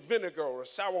offered him vinegar or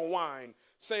sour wine,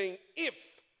 saying,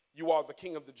 if you are the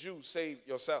king of the Jews, save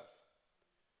yourself.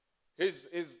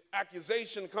 His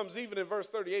accusation comes even in verse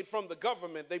 38 from the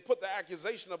government. They put the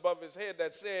accusation above his head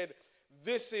that said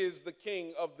this is the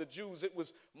king of the Jews. It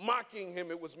was mocking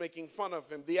him. It was making fun of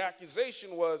him. The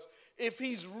accusation was, if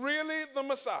he's really the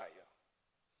Messiah,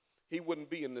 he wouldn't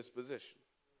be in this position.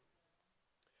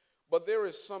 But there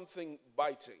is something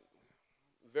biting,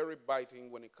 very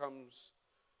biting, when it comes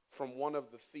from one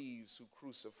of the thieves who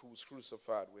was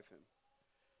crucified with him.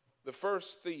 The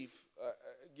first thief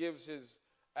gives his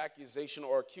accusation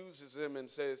or accuses him and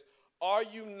says, are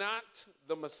you not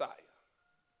the Messiah?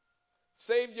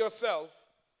 Save yourself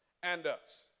and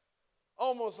us.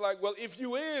 Almost like, well, if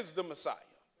you is the Messiah,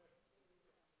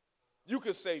 you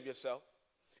could save yourself.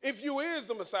 If you is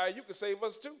the Messiah, you could save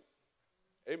us too.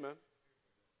 Amen.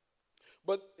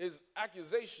 But his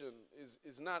accusation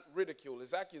is not ridicule.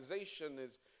 His accusation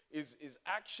is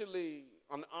actually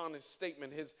an honest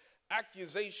statement. His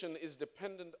accusation is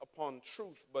dependent upon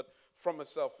truth, but from a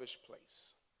selfish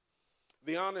place.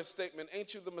 The honest statement,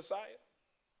 ain't you the Messiah?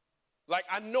 Like,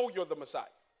 I know you're the Messiah.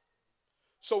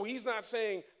 So he's not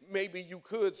saying maybe you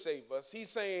could save us. He's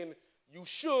saying you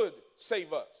should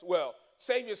save us. Well,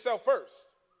 save yourself first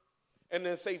and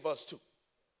then save us too.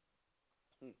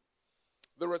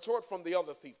 The retort from the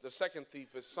other thief, the second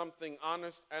thief, is something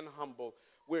honest and humble,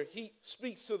 where he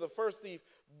speaks to the first thief,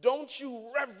 don't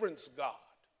you reverence God?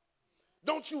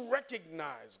 Don't you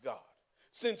recognize God?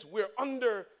 Since we're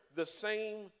under the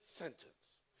same sentence.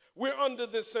 We're under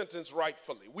this sentence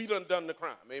rightfully. We done the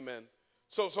crime, amen.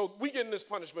 So we getting this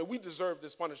punishment. We deserve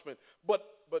this punishment. But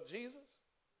Jesus,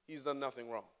 he's done nothing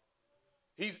wrong.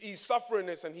 He's suffering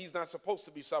this, and he's not supposed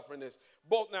to be suffering this.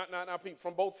 Both now,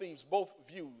 from both thieves, both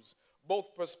views,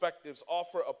 both perspectives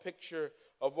offer a picture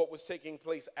of what was taking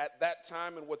place at that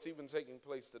time and what's even taking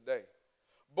place today.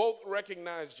 Both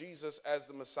recognize Jesus as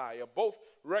the Messiah. Both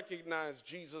recognize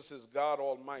Jesus as God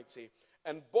Almighty.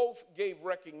 And both gave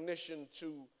recognition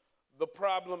to the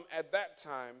problem at that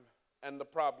time and the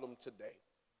problem today.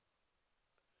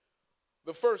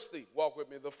 The first thief, walk with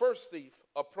me, the first thief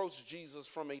approached Jesus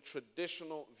from a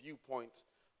traditional viewpoint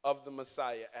of the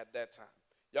Messiah at that time.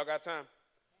 Y'all got time?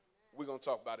 We're going to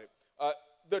talk about it.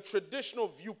 The traditional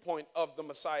viewpoint of the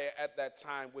Messiah at that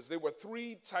time was there were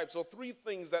three types or three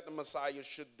things that the Messiah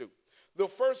should do. The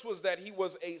first was that he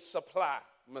was a supply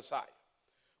Messiah.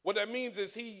 What that means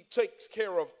is he takes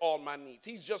care of all my needs.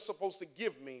 He's just supposed to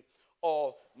give me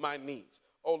all my needs.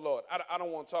 Oh, Lord, I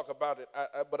don't want to talk about it,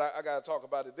 but I got to talk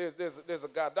about it. There's a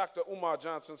guy, Dr. Umar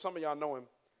Johnson. Some of y'all know him.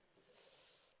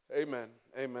 Amen.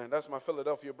 Amen. That's my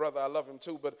Philadelphia brother. I love him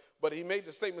too. But he made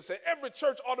the statement, say every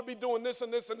church ought to be doing this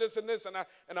and this and this and this. And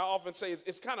I often say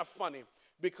it's kind of funny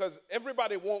because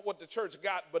everybody want what the church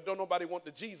got, but don't nobody want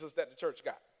the Jesus that the church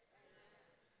got.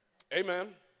 Amen.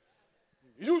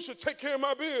 You should take care of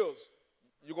my bills.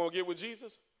 You going to get with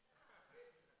Jesus?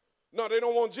 No, they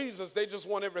don't want Jesus. They just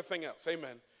want everything else.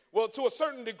 Amen. Well, to a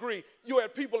certain degree, you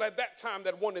had people at that time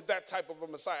that wanted that type of a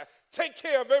Messiah. Take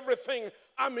care of everything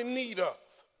I'm in need of.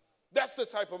 That's the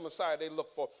type of Messiah they look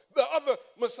for. The other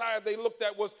Messiah they looked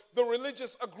at was the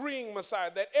religious agreeing Messiah,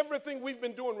 that everything we've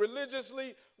been doing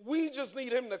religiously, we just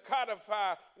need him to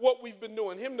codify what we've been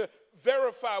doing, him to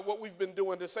verify what we've been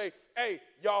doing, to say, hey,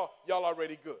 y'all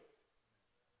already good.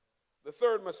 The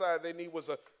third Messiah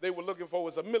they were looking for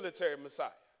was a military Messiah.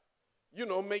 You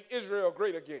know, make Israel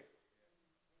great again.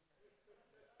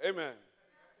 Amen.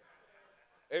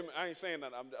 Amen. I ain't saying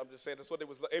that. I'm just saying that's what it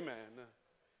was. Amen.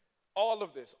 All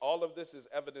of this is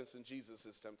evidence in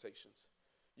Jesus' temptations.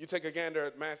 You take a gander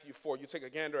at Matthew 4, you take a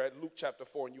gander at Luke chapter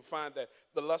 4, and you find that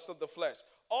the lust of the flesh,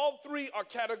 all three are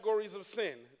categories of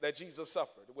sin that Jesus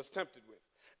suffered, was tempted with.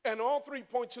 And all three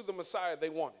point to the Messiah they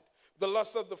wanted. The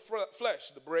lust of the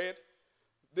flesh, the bread,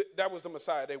 that was the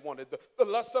Messiah they wanted. The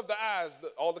lust of the eyes,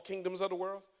 all the kingdoms of the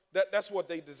world, that's what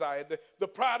they desired. The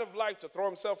pride of life, to throw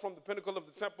himself from the pinnacle of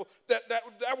the temple,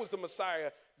 that was the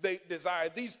Messiah they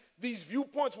desired. These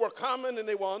viewpoints were common and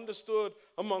they were understood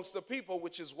amongst the people,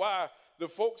 which is why the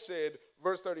folks said,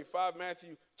 verse 35,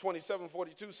 Matthew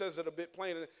 27:42 says it a bit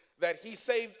plainer, that he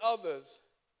saved others.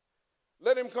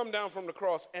 Let him come down from the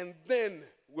cross and then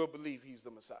we'll believe he's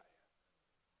the Messiah.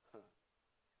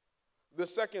 The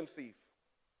second thief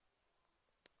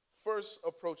first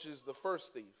approaches the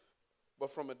first thief,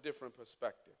 but from a different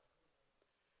perspective.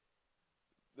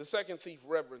 The second thief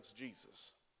reverenced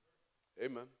Jesus.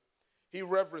 Amen. He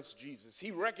reverenced Jesus. He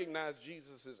recognized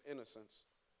Jesus' innocence.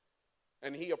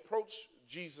 And he approached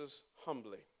Jesus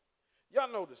humbly.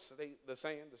 Y'all know the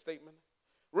statement?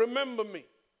 Remember me.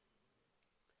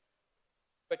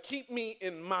 But keep me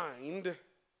in mind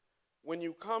when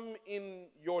you come in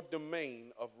your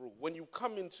domain of rule. When you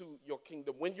come into your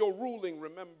kingdom. When you're ruling,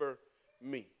 remember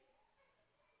me.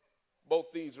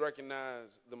 Both thieves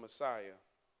recognize the Messiah.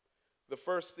 The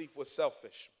first thief was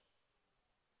selfish.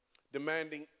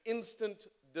 demanding instant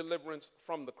deliverance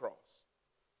from the cross,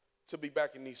 to be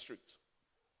back in these streets.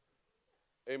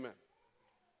 Amen.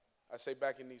 I say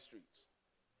back in these streets.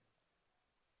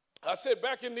 I said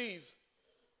back in these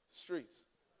streets.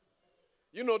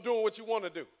 You know, doing what you want to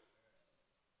do.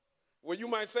 Well, you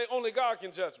might say, only God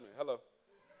can judge me. Hello.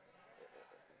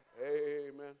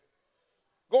 Amen.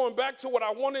 Going back to what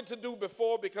I wanted to do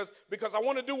before because I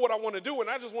want to do what I want to do, and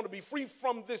I just want to be free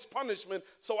from this punishment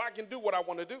so I can do what I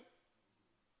want to do.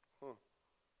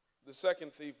 The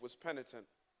second thief was penitent.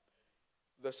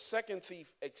 The second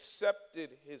thief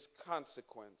accepted his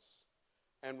consequence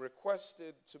and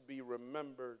requested to be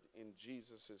remembered in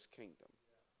Jesus' kingdom,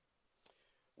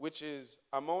 which is,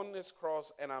 I'm on this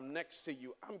cross and I'm next to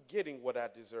you. I'm getting what I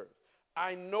deserve.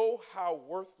 I know how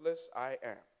worthless I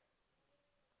am.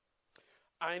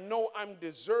 I know I'm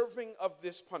deserving of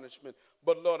this punishment,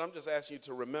 but Lord, I'm just asking you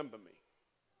to remember me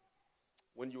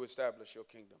when you establish your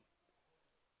kingdom.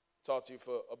 Talk to you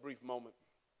for a brief moment.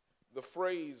 The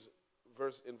phrase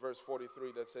in verse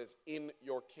 43 that says, in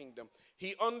your kingdom,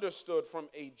 he understood from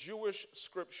a Jewish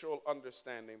scriptural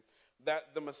understanding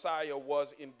that the Messiah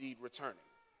was indeed returning.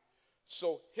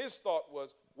 So his thought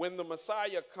was, when the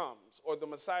Messiah comes or the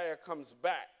Messiah comes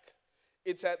back,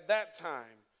 it's at that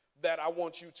time that I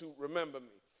want you to remember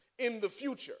me. In the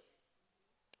future,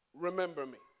 remember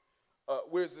me.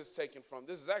 Where's this taken from?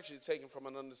 This is actually taken from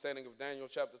an understanding of Daniel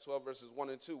chapter 12, verses 1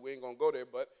 and 2. We ain't going to go there,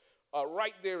 but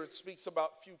right there it speaks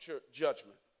about future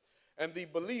judgment. And the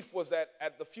belief was that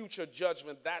at the future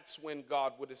judgment, that's when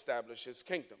God would establish his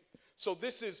kingdom. So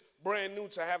this is brand new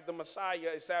to have the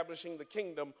Messiah establishing the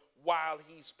kingdom while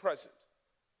he's present.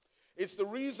 It's the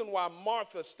reason why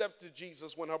Martha stepped to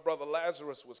Jesus when her brother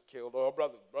Lazarus was killed, or her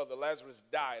brother Lazarus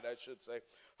died, I should say.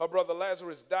 Her brother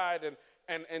Lazarus died,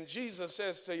 and Jesus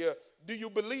says to her, do you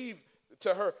believe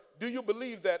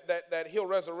that he'll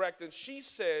resurrect? And she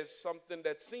says something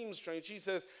that seems strange. She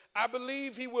says, I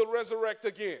believe he will resurrect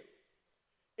again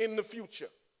in the future.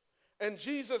 And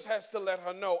Jesus has to let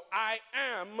her know, I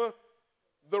am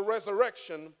the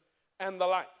resurrection and the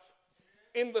life.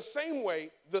 In the same way,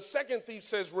 the second thief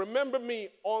says, remember me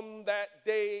on that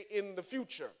day in the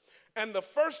future. And the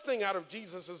first thing out of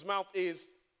Jesus' mouth is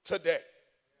today.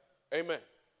 Amen.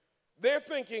 They're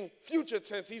thinking future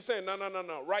tense. He's saying,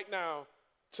 no. Right now,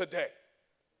 today.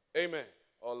 Amen.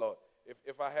 Oh, Lord.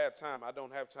 If I had time, I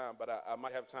don't have time, but I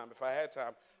might have time. If I had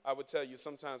time, I would tell you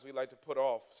sometimes we like to put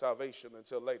off salvation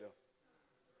until later.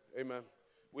 Amen.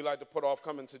 We like to put off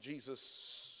coming to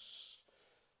Jesus.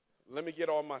 Let me get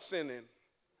all my sin in.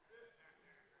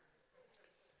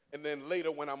 And then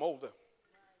later when I'm older.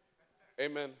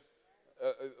 Amen.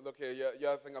 Look here,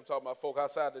 y'all think I'm talking about folk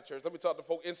outside the church. Let me talk to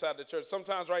folk inside the church.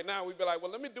 Sometimes right now we be like,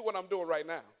 well, let me do what I'm doing right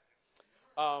now.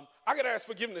 I got to ask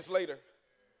forgiveness later.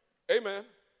 Amen.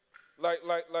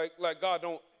 Like God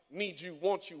don't need you,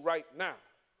 want you right now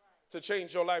to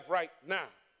change your life right now.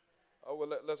 Oh,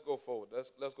 well, let's go forward.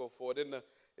 Let's go forward.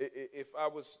 If I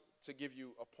was to give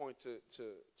you a point to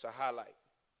highlight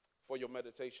for your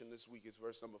meditation this week, is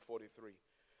verse number 43.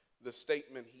 The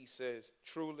statement, he says,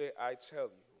 truly I tell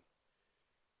you,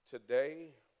 today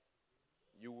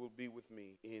you will be with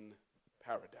me in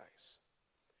paradise.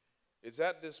 It's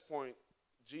at this point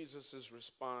Jesus'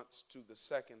 response to the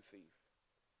second thief,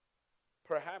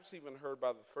 perhaps even heard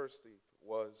by the first thief,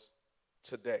 was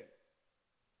today.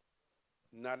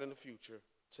 Not in the future,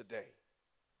 today.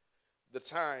 The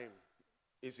time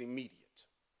is immediate.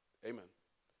 Amen.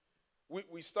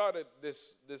 We started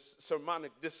this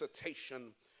sermonic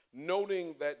dissertation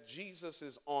noting that Jesus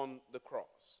is on the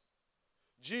cross.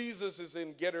 Jesus is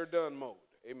in get her done mode.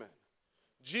 Amen.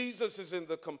 Jesus is in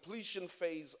the completion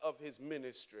phase of his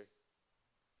ministry.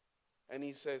 And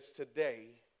he says, today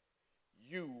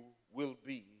you will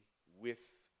be with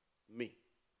me.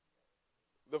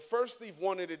 The first thief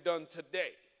wanted it done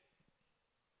today,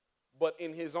 but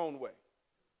in his own way.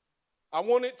 I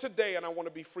want it today, and I want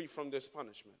to be free from this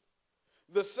punishment.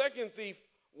 The second thief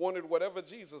wanted whatever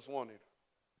Jesus wanted,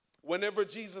 whenever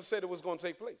Jesus said it was going to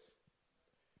take place.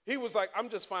 He was like, I'm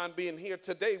just fine being here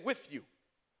today with you.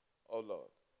 Oh, Lord.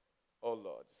 Oh,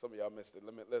 Lord. Some of y'all missed it.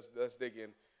 Let's dig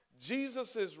in.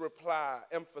 Jesus' reply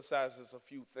emphasizes a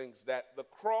few things: that the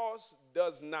cross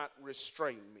does not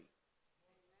restrain me.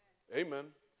 Amen.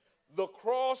 The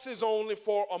cross is only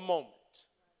for a moment.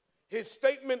 His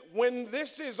statement, when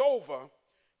this is over,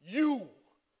 you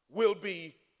will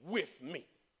be with me.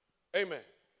 Amen.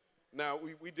 Now,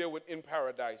 we deal with in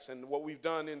paradise, and what we've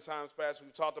done in times past,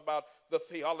 we've talked about the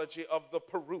theology of the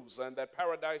Parousia, and that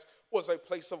paradise was a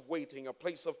place of waiting, a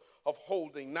place of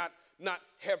holding, not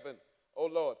heaven. Oh,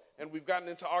 Lord. And we've gotten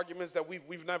into arguments that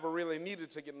we've never really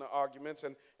needed to get into arguments.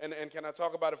 And can I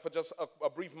talk about it for just a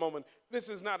brief moment? This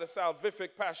is not a salvific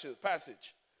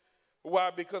passage.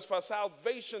 Why? Because for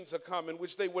salvation to come in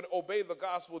which they would obey the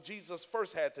gospel, Jesus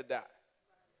first had to die.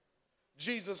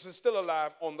 Jesus is still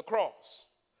alive on the cross.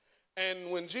 And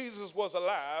when Jesus was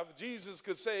alive, Jesus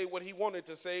could say what he wanted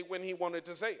to say when he wanted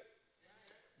to say it.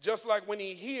 Just like when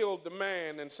he healed the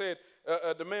man and said,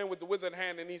 the man with the withered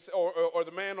hand, and he or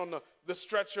the man on the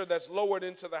stretcher that's lowered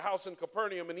into the house in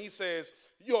Capernaum, and he says,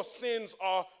 your sins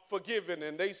are forgiven.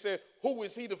 And they said, who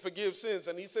is he to forgive sins?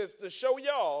 And he says, to show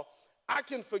y'all I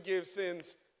can forgive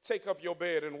sins, take up your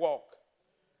bed and walk.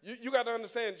 You got to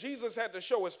understand, Jesus had to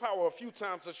show his power a few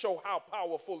times to show how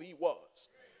powerful he was.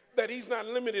 That he's not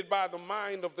limited by the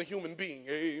mind of the human being.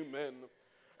 Amen.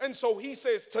 And so he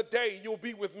says, today you'll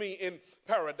be with me in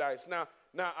paradise. Now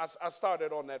I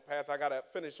started on that path. I got to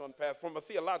finish on path from a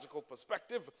theological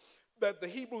perspective, that the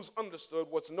Hebrews understood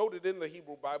what's noted in the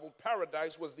Hebrew Bible.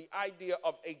 Paradise was the idea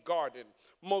of a garden,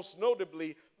 most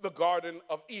notably the Garden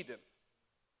of Eden.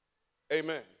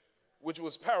 Amen. Which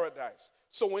was paradise.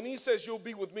 So when he says you'll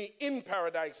be with me in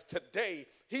paradise today,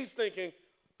 he's thinking,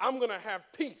 I'm going to have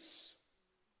peace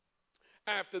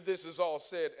after this is all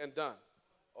said and done.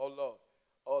 Oh,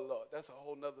 Lord, that's a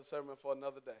whole nother sermon for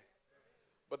another day.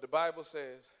 But the Bible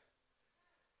says,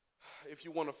 if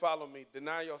you want to follow me,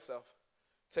 deny yourself,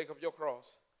 take up your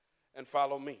cross, and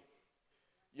follow me.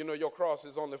 You know, your cross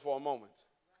is only for a moment.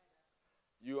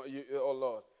 Oh,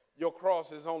 Lord, your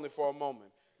cross is only for a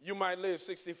moment. You might live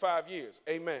 65 years.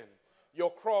 Amen.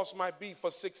 Your cross might be for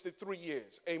 63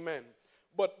 years. Amen.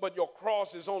 But your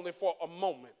cross is only for a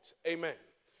moment. Amen.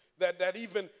 That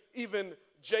even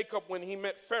Jacob, when he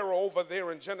met Pharaoh over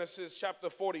there in Genesis chapter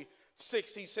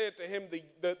 46, he said to him,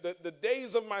 the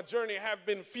days of my journey have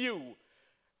been few.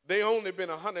 They only been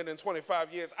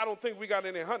 125 years. I don't think we got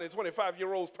any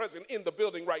 125-year-olds present in the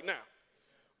building right now.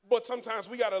 But sometimes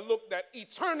we got to look that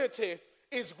eternity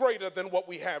is greater than what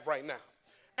we have right now.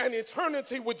 And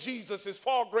eternity with Jesus is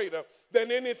far greater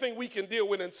than anything we can deal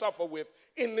with and suffer with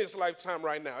in this lifetime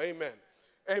right now. Amen.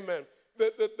 Amen.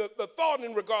 The thought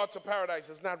in regard to paradise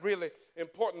is not really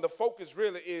important. The focus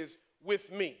really is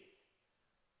with me.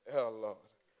 Oh, Lord.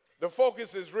 The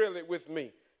focus is really with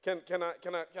me. Can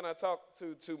I talk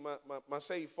to my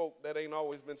saved folk that ain't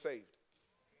always been saved?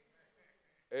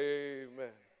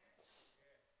 Amen.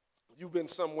 You've been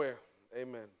somewhere.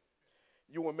 Amen.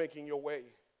 You were making your way.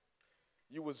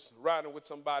 You was riding with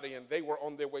somebody and they were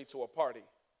on their way to a party.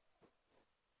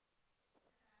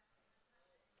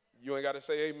 You ain't got to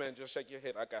say amen. Just shake your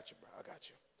head. I got you, bro. I got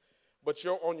you. But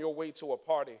you're on your way to a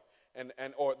party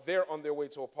or they're on their way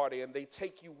to a party and they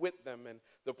take you with them, and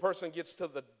the person gets to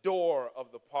the door of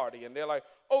the party and they're like,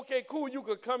 okay, cool, you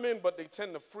could come in, but they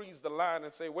tend to freeze the line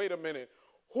and say, wait a minute,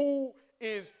 who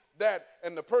is that?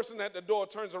 And the person at the door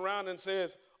turns around and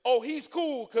says, oh, he's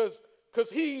cool because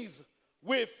he's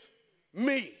with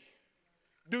me.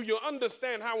 Do you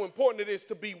understand how important it is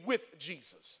to be with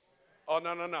Jesus? Oh,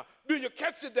 no. Do you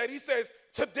catch it that he says,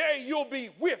 today you'll be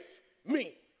with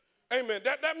me? Amen.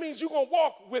 That means you're going to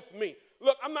walk with me.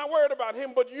 Look, I'm not worried about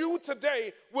him, but you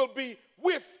today will be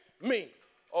with me.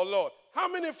 Oh, Lord. How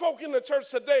many folk in the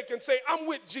church today can say, I'm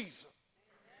with Jesus?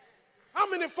 How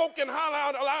many folk can holler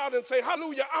out aloud and say,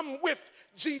 hallelujah, I'm with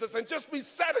Jesus, and just be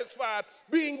satisfied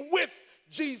being with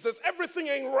Jesus? Everything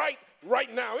ain't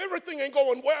right now. Everything ain't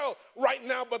going well right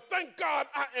now, but thank God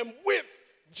I am with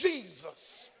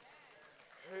Jesus.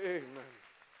 Amen.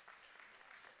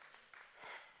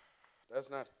 That's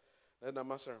not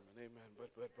my sermon. Amen. But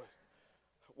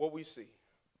what we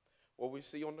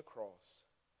see on the cross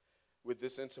with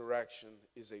this interaction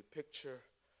is a picture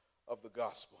of the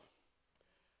gospel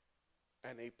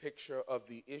and a picture of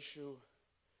the issue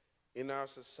in our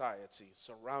society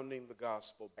surrounding the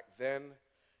gospel back then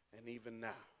and even now.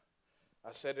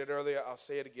 I said it earlier, I'll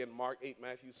say it again, Mark 8,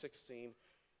 Matthew 16.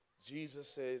 Jesus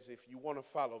says, if you want to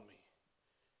follow me,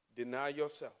 deny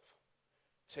yourself,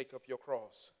 take up your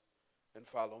cross, and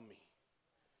follow me.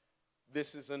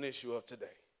 This is an issue of today.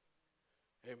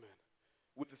 Amen.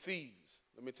 With the thieves,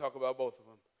 let me talk about both of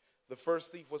them. The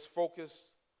first thief was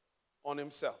focused on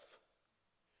himself.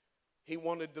 He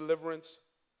wanted deliverance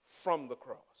from the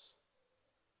cross.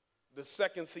 The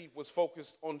second thief was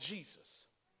focused on Jesus.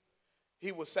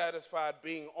 He was satisfied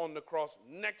being on the cross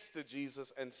next to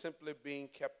Jesus and simply being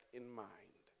kept in mind.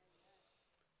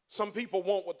 Some people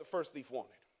want what the first thief wanted.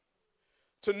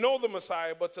 To know the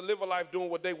Messiah, but to live a life doing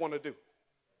what they want to do.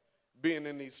 Being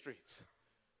in these streets.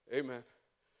 Amen.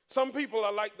 Some people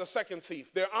are like the second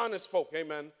thief. They're honest folk.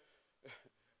 Amen.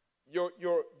 You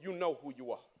know who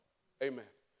you are. Amen.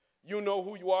 You know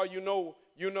who you are. You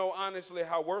know honestly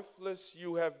how worthless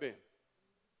you have been.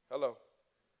 Hello.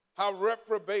 How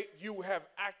reprobate you have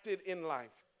acted in life.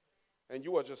 And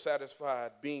you are just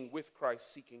satisfied being with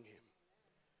Christ, seeking him.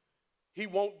 He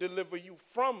won't deliver you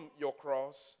from your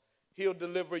cross. He'll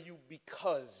deliver you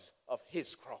because of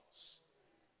his cross.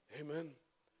 Amen.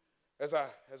 As I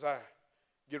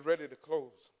get ready to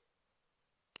close,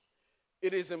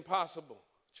 it is impossible,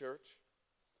 church.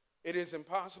 It is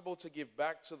impossible to give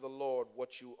back to the Lord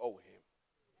what you owe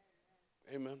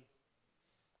him. Amen.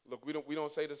 Look, we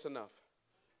don't say this enough,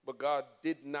 but God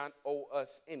did not owe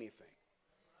us anything.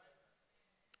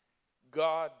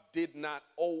 God did not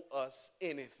owe us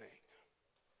anything.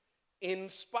 In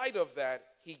spite of that,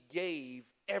 he gave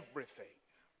everything.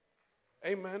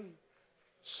 Amen.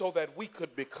 So that we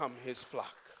could become his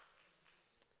flock.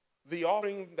 The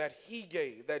offering that he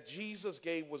gave, that Jesus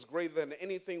gave, was greater than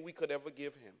anything we could ever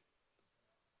give him.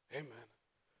 Amen.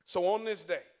 So on this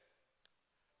day,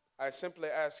 I simply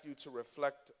ask you to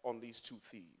reflect on these two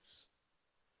thieves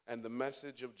and the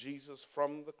message of Jesus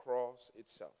from the cross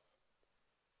itself.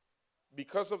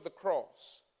 Because of the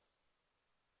cross,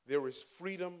 there is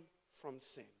freedom from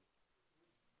sin.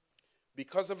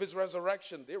 Because of his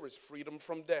resurrection, there is freedom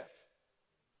from death.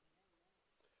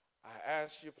 I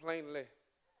ask you plainly,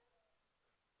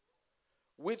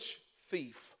 which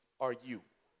thief are you?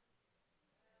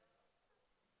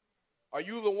 Are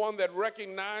you the one that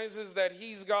recognizes that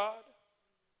he's God?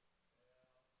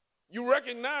 You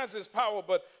recognize his power,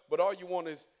 but all you want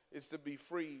is to be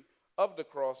free of the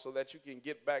cross so that you can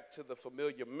get back to the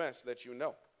familiar mess that you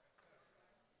know.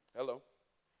 Hello.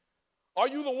 Are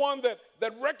you the one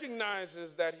that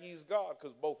recognizes that he's God?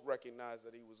 Because both recognize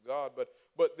that he was God,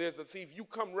 but there's the thief. You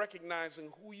come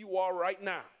recognizing who you are right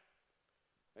now,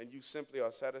 and you simply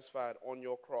are satisfied on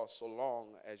your cross so long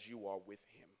as you are with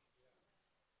him.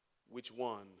 Which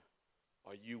one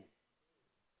are you?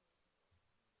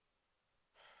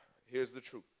 Here's the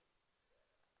truth.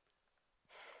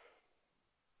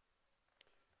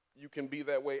 You can be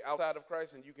that way outside of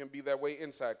Christ, and you can be that way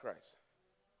inside Christ.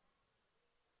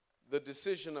 The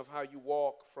decision of how you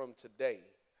walk from today,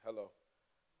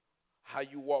 how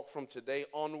you walk from today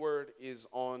onward is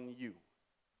on you.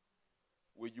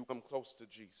 Will you come close to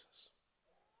Jesus?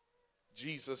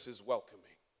 Jesus is welcoming.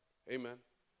 Amen.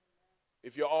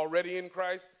 If you're already in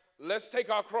Christ, let's take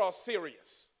our cross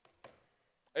serious.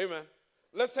 Amen.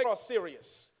 Let's take our cross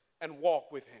serious and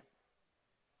walk with him.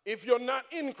 If you're not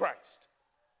in Christ,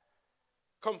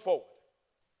 come forward.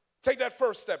 Take that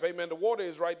first step. Amen. The water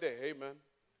is right there. Amen.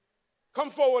 Come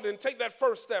forward and take that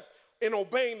first step in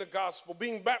obeying the gospel,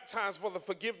 being baptized for the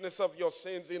forgiveness of your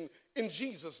sins in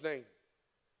Jesus' name.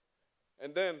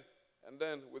 And then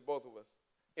with both of us,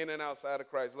 in and outside of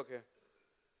Christ, look here.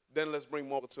 Then let's bring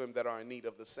more to him that are in need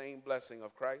of the same blessing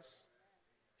of Christ,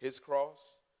 his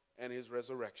cross, and his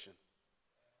resurrection.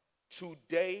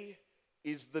 Today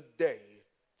is the day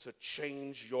to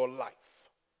change your life.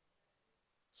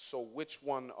 So which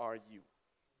one are you?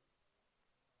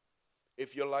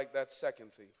 If you're like that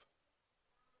second thief,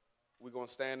 we're going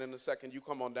to stand in a second. You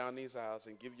come on down these aisles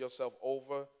and give yourself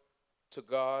over to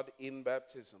God in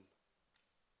baptism.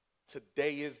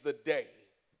 Today is the day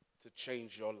to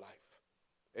change your life.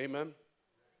 Amen.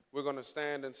 We're going to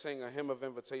stand and sing a hymn of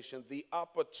invitation. The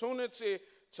opportunity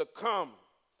to come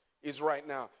is right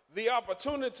now. The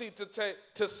opportunity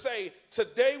to say,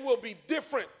 today will be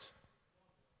different.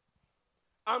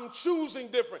 I'm choosing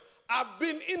different. I've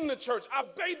been in the church. I've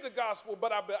obeyed the gospel,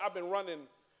 but I've been running.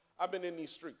 I've been in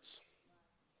these streets.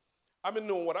 I've been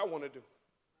doing what I want to do.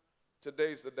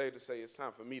 Today's the day to say it's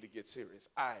time for me to get serious.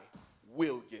 I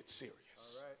will get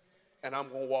serious. All right. And I'm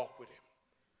going to walk with him.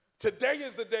 Today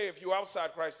is the day, if you're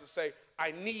outside Christ, to say,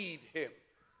 I need him.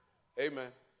 Amen.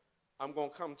 I'm going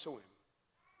to come to him,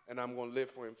 and I'm going to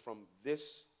live for him from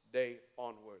this day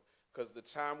onward, because the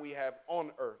time we have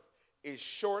on earth is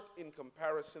short in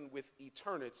comparison with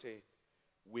eternity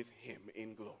with him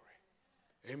in glory.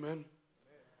 Amen. Amen.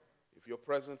 If you're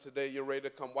present today, you're ready to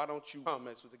come, why don't you come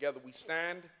as together we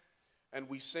stand and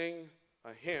we sing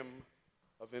a hymn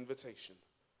of invitation.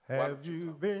 Have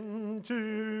you been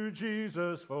to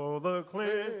Jesus for the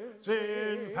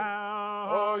cleansing power?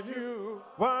 Are you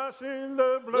washed in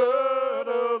the blood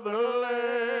of the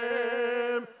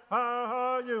Lamb?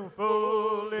 Are you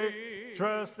fully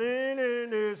trusting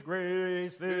in his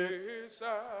grace?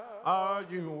 Are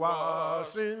you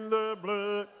washed in the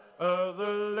blood of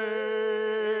the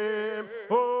Lamb?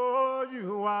 Oh,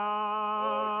 you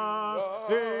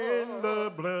are in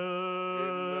the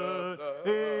blood,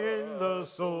 in the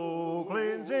soul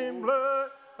cleansing blood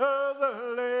of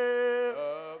the Lamb.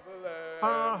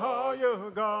 All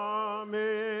your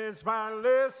garments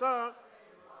spotless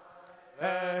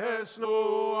as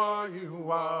snow are you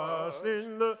washed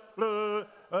in the blood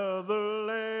of the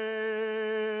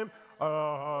Lamb.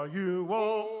 Are you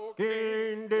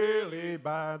walking daily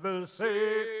by the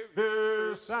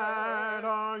Savior's side?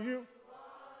 Are you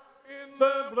in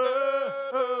the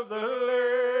blood of the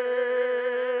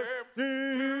Lamb? Do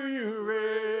you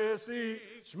rest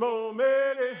each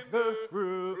moment in the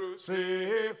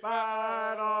crucified?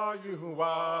 Are you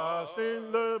washed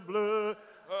in the blood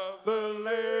of the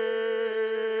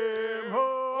Lamb?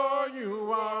 Are you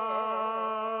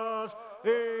washed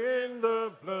in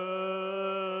the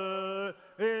blood,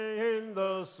 in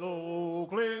the soul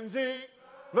cleansing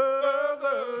blood of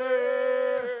the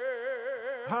Lamb?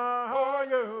 Are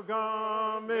your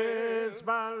garments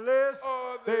spotless?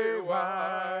 Are they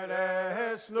white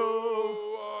as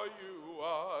snow? Are you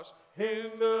washed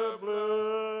In the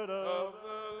blood of the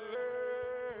Lamb?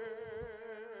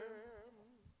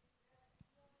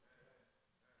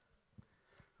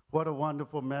 What a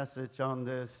wonderful message on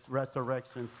this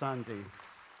Resurrection Sunday.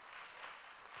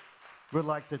 We'd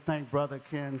like to thank Brother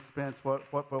Ken Spence for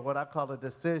what I call a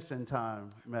decision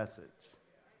time message.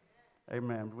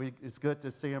 Amen. It's good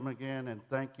to see him again, and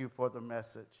thank you for the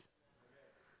message.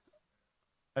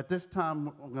 At this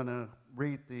time, I'm going to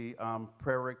read the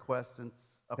prayer requests.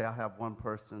 Okay, I have one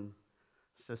person,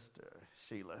 Sister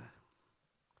Sheila. Amen.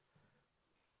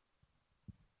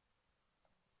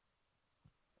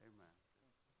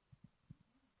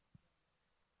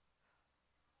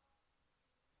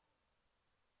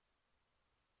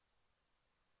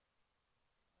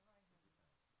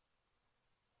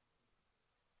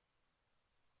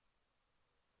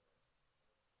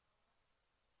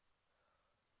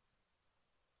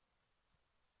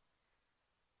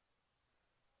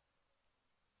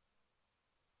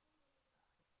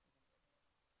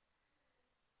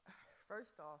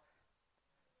 First off,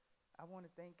 I want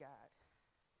to thank God.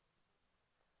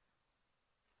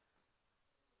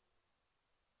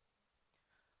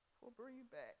 For bringing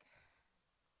back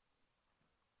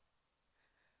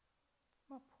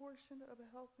my portion of the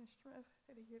health and strength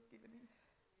that He has given me.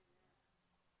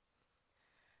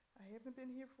 I haven't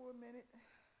been here for a minute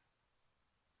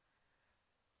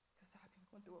because I've been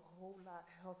going through a whole lot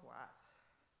health-wise.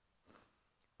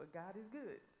 But God is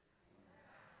good.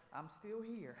 I'm still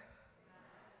here.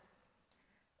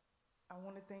 I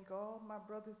want to thank all my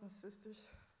brothers and sisters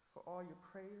for all your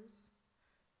prayers,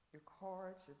 your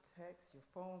cards, your texts, your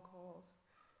phone calls,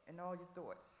 and all your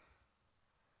thoughts.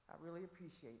 I really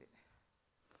appreciate it.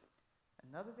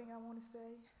 Another thing I want to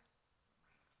say,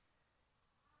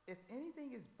 if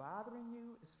anything is bothering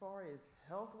you as far as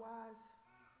health-wise,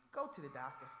 go to the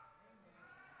doctor.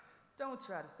 Don't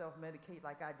try to self-medicate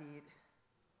like I did.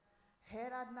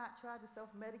 Had I not tried to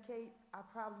self-medicate, I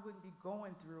probably wouldn't be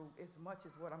going through as much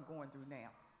as what I'm going through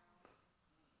now.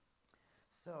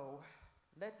 So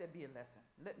let that be a lesson.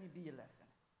 Let me be a lesson.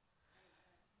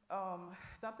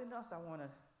 Something else I want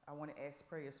to ask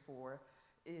prayers for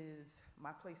is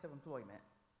my place of employment.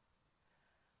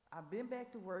 I've been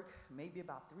back to work maybe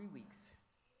about 3 weeks,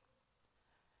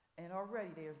 and already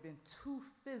there's been 2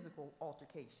 physical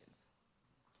altercations.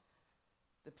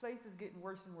 The place is getting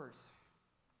worse and worse.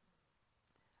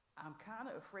 I'm kind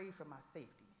of afraid for my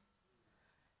safety.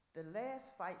 The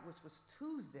last fight, which was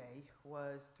Tuesday,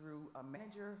 was through a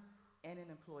manager and an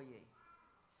employee,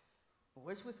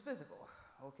 which was physical.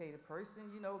 Okay, the person,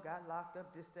 got locked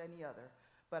up, this, that, and the other.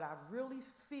 But I really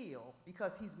feel,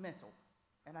 because he's mental,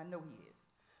 and I know he is,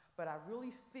 but I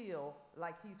really feel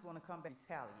like he's going to come back and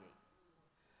retaliate.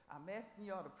 I'm asking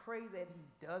y'all to pray that he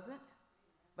doesn't,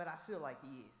 but I feel like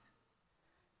he is.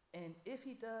 And if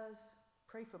he does,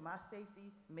 pray for my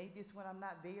safety. Maybe it's when I'm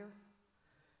not there,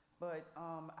 but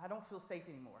I don't feel safe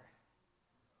anymore.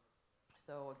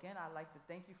 So again, I'd like to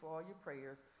thank you for all your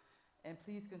prayers, and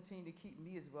please continue to keep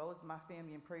me as well as my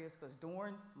family in prayers, because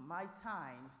during my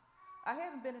time, I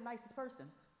haven't been the nicest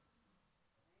person,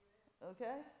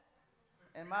 okay?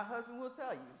 And my husband will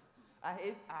tell you,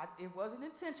 it wasn't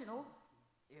intentional.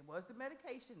 It was the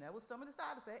medication. That was some of the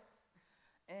side effects.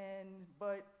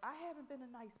 But I haven't been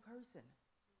a nice person.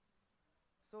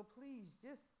 So please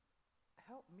just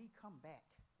help me come back.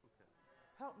 Okay.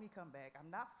 Help me come back.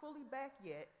 I'm not fully back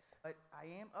yet, but I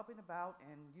am up and about,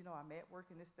 and I'm at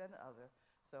work and this, that, and the other.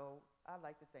 So I'd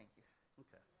like to thank you.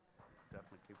 Okay.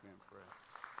 Definitely keep me in prayer.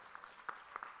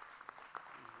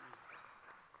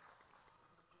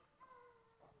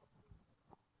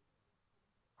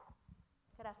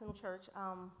 Good afternoon, church.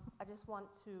 I just want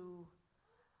to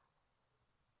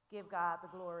give God the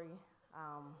glory.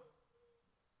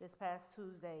 This past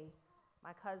Tuesday,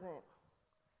 my cousin,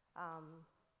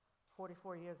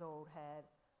 44 years old, had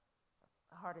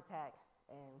a heart attack,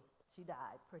 and she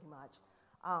died pretty much.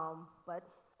 But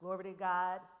glory to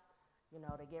God, you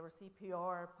know, they gave her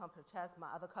CPR, pumped her chest. My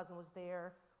other cousin was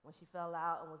there when she fell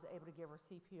out and was able to give her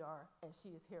CPR, and she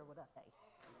is here with us today.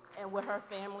 And with her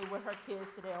family, with her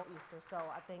kids today on Easter. So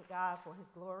I thank God for his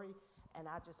glory, and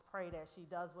I just pray that she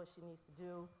does what she needs to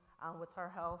do with her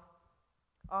health.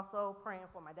 Also praying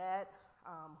for my dad,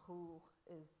 who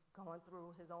is going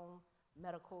through his own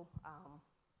medical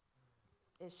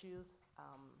issues,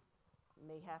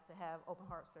 may have to have open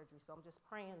heart surgery. So I'm just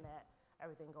praying that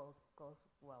everything goes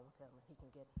well with him and he can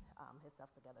get himself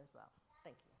together as well.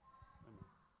 Thank you. Amen.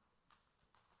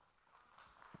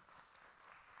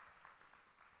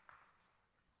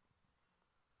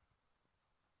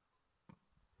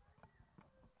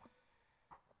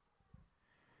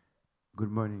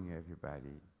 Good morning,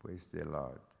 everybody. Praise the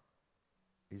Lord.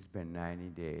 It's been 90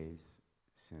 days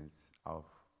since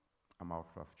I'm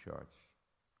out of church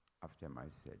after my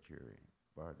surgery,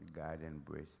 but God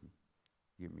embraced me,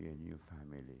 give me a new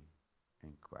family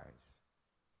in Christ.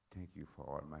 Thank you for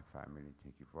all my family.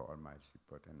 Thank you for all my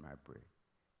support and my prayer.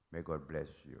 May God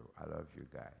bless you. I love you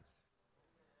guys.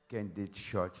 Can the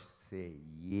church say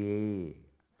yay,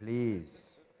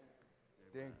 please?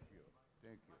 Thank you.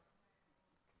 Thank you.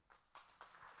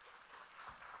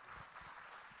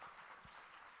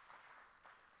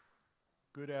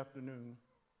 Good afternoon.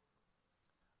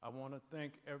 I want to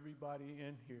thank everybody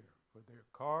in here for their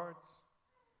cards,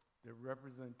 their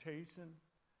representation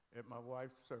at my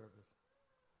wife's service.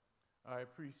 I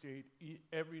appreciate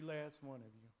every last one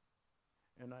of you,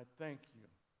 and I thank you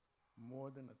more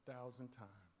than 1,000 times.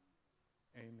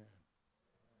 Amen.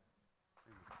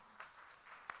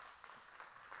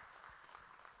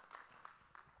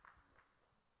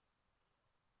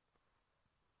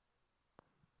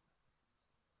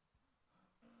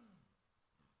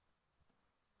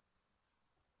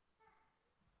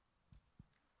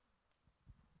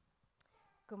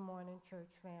 Good morning,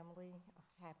 church family.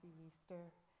 Happy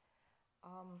Easter.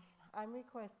 I'm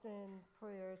requesting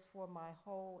prayers for my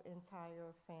whole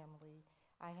entire family.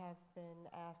 I have been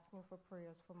asking for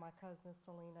prayers for my cousin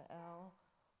Selena L.,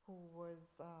 who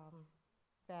was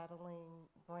battling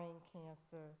brain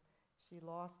cancer. She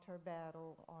lost her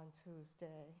battle on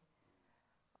Tuesday.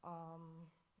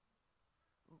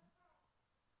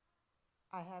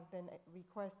 I have been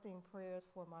requesting prayers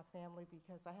for my family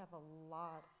because I have a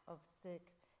lot of sick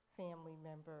family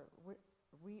members.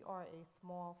 We are a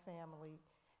small family,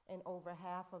 and over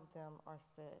half of them are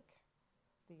sick,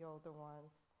 the older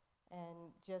ones.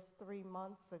 And just 3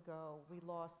 months ago, we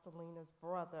lost Selena's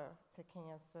brother to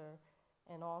cancer,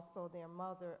 and also their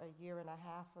mother a year and a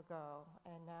half ago.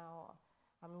 And now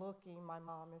I'm looking, my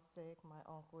mom is sick, my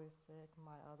uncle is sick,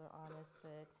 my other aunt is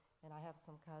sick, and I have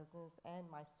some cousins, and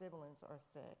my siblings are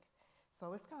sick.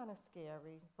 So it's kind of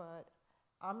scary, but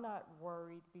I'm not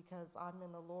worried because I'm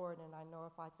in the Lord, and I know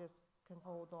if I just can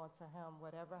hold on to him,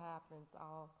 whatever happens,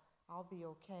 I'll be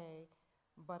okay.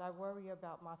 But I worry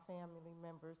about my family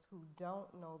members who don't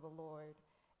know the Lord,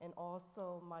 and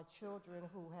also my children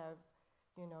who have,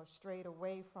 strayed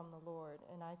away from the Lord.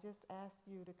 And I just ask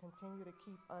you to continue to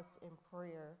keep us in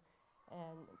prayer.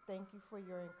 And thank you for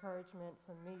your encouragement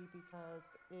for me because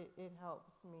it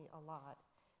helps me a lot.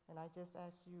 And I just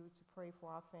ask you to pray for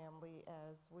our family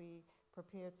as we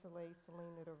prepare to lay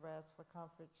Selena to rest for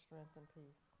comfort, strength, and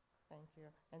peace. Thank you.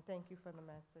 And thank you for the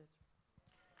message.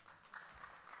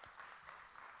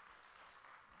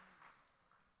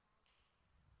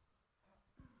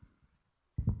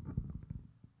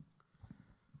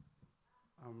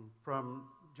 From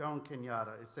Joan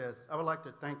Kenyatta, it says, I would like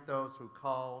to thank those who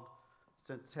called,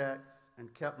 sent texts,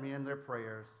 and kept me in their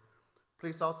prayers.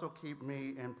 Please also keep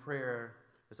me in prayer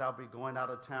as I'll be going out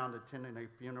of town attending a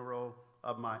funeral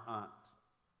of my aunt.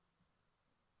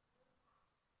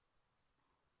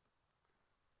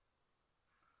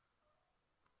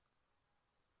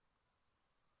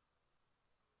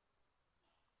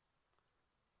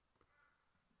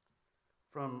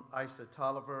 From Aisha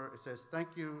Tolliver, it says, thank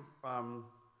you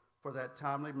for that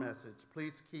timely message.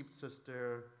 Please keep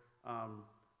Sister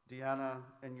Deanna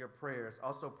in your prayers.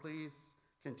 Also, please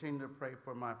continue to pray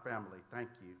for my family. Thank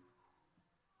you.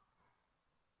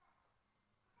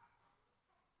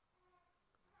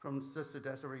 From Sister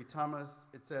Desiree Thomas,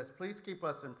 it says, please keep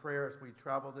us in prayer as we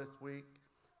travel this week.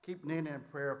 Keep Nina in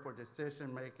prayer for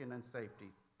decision making and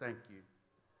safety. Thank you.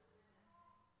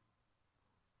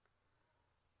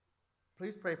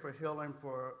 Please pray for healing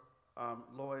for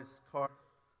Lois Carter,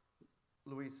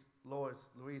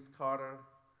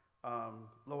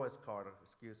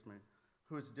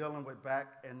 who's dealing with back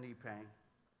and knee pain.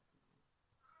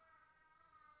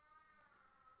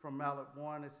 from Mallet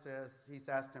 1, it says he's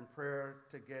asking prayer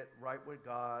to get right with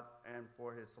God and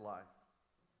for his life.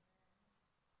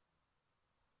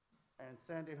 And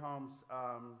Sandy Holmes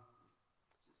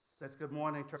says, good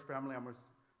morning, church family. I'm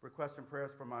requesting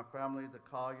prayers for my family, the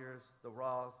Colliers, the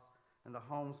Ross, and the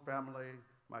Holmes family.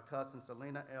 My cousin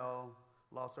Selena L.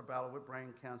 lost her battle with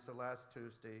brain cancer last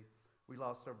Tuesday. We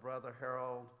lost her brother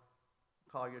Harold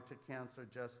Collier to cancer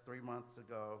just 3 months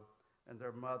ago, and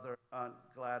their mother, Aunt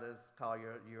Gladys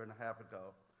Collier, a year and a half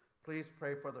ago. Please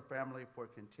pray for the family for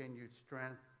continued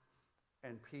strength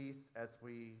and peace as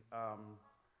we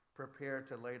prepare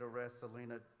to lay to rest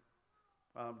Selena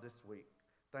this week.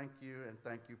 Thank you, and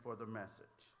thank you for the message.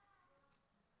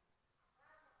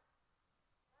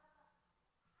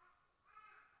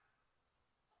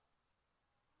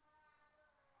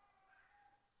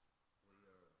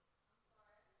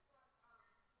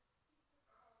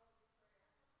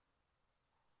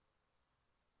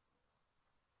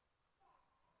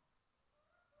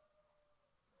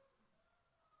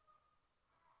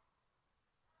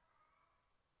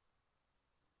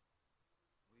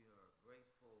 We are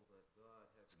grateful that God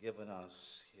has given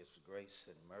us his grace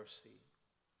and mercy.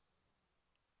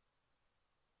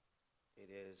 It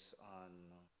is on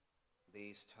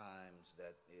these times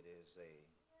that it is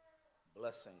a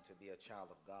blessing to be a child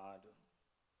of God,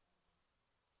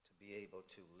 to be able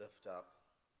to lift up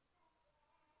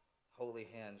holy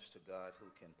hands to God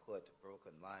who can put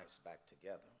broken lives back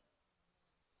together.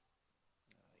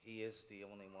 He is the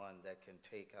only one that can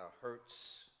take our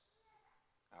hurts,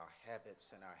 our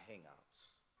habits, and our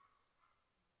hang-ups,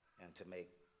 and to make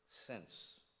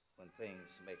sense when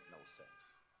things make no sense.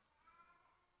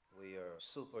 We are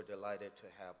super delighted to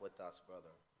have with us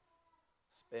Brother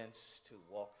Spence to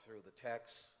walk through the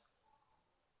text,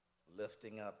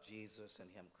 lifting up Jesus and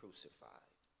him crucified.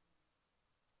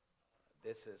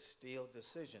 This is still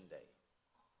decision day.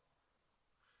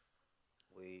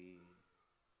 We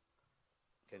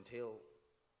continue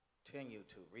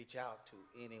to reach out to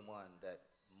anyone that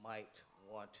might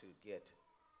want to get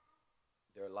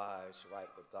their lives right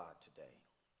with God today.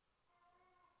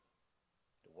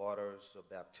 The waters of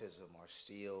baptism are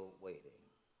still waiting.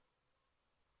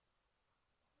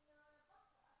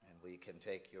 And we can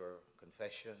take your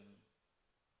confession.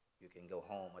 You can go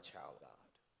home a child of God.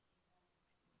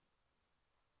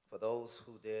 For those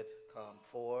who did come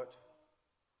forward,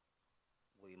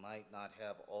 we might not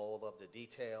have all of the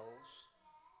details.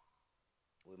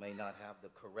 We may not have the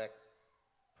correct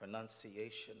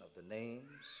pronunciation of the names.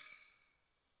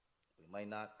 We may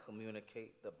not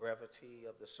communicate the brevity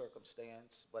of the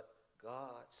circumstance, but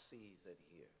God sees and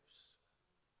hears.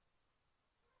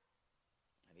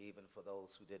 And even for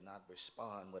those who did not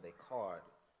respond with a card,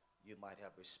 you might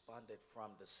have responded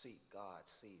from the seat. God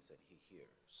sees and he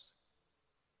hears.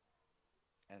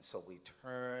 And so we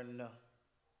turn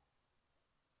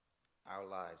our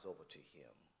lives over to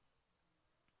him.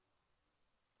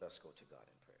 Let's go to God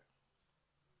in prayer.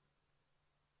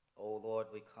 Oh Lord,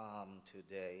 we come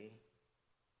today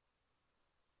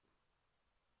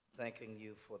thanking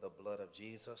you for the blood of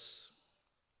Jesus,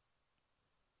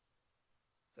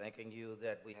 thanking you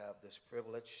that we have this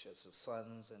privilege as the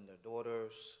sons and the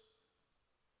daughters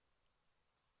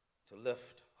to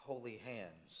lift holy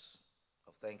hands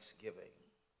of thanksgiving,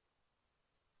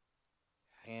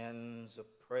 hands of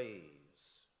praise,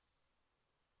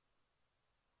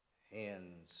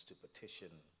 hands to petition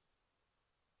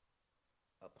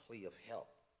a plea of help.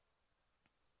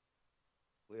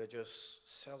 We are just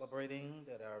celebrating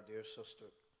that our dear sister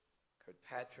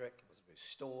Kirkpatrick was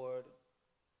restored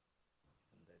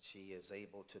and that she is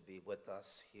able to be with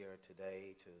us here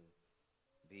today, to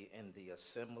be in the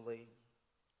assembly.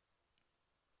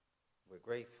 We're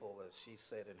grateful, as she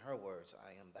said in her words,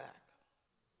 I am back.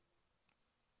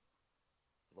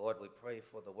 Lord, we pray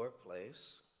for the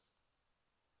workplace.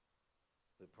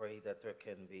 We pray that there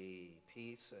can be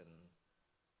peace and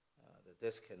that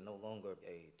this can no longer be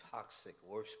a toxic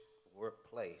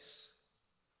workplace.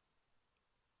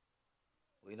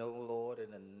 We know, Lord,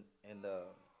 in the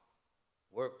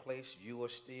workplace, you are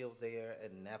still there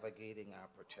and navigating our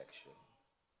protection.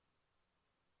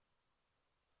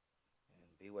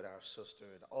 And be with our sister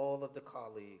and all of the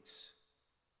colleagues,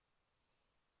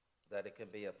 that it can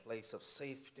be a place of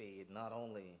safety, not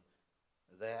only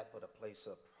that, but a place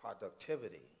of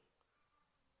productivity.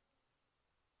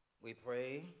 We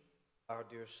pray our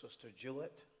dear sister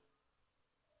Jewett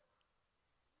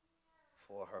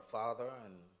for her father,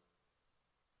 and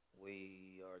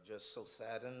we are just so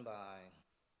saddened by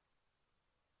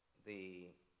the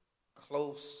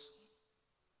close,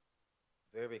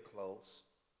 very close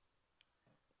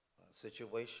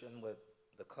situation with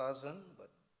the cousin, but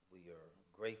we are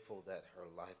grateful that her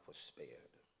life was spared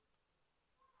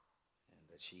and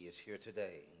that she is here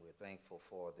today. And we're thankful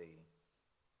for the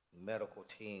medical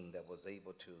team that was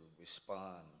able to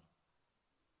respond.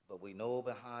 But we know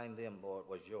behind them, Lord,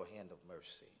 was your hand of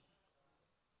mercy.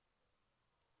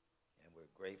 And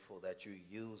we're grateful that you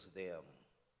used them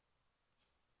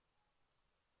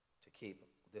to keep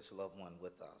this loved one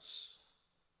with us.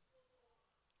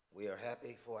 We are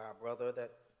happy for our brother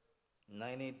that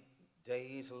 90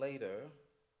 days later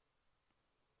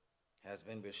has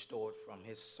been restored from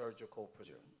his surgical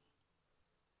procedure,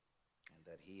 and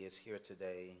that he is here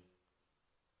today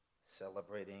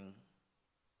celebrating,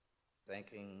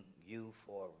 thanking you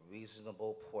for a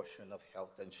reasonable portion of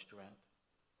health and strength.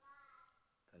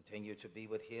 Continue to be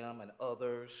with him and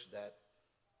others that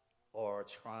are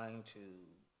trying to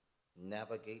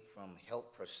navigate from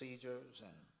health procedures,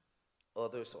 and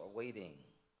others are waiting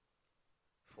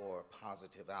for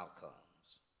positive outcomes.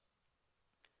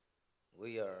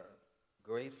 We are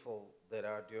grateful that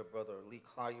our dear brother Lee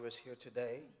Collier is here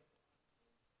today.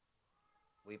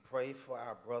 We pray for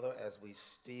our brother as we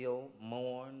still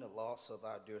mourn the loss of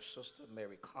our dear sister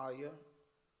Mary Collier.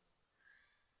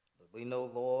 But we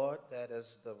know, Lord, that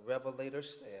as the Revelator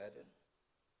said,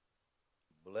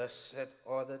 blessed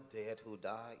are the dead who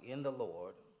die in the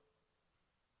Lord,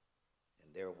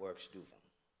 and their works do them.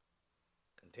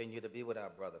 Continue to be with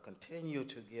our brother. Continue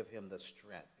to give him the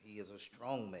strength. He is a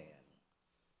strong man.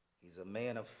 He's a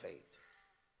man of faith.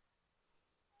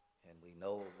 And we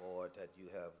know, Lord, that you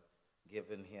have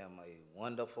given him a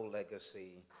wonderful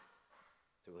legacy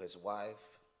through his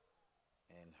wife,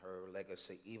 and her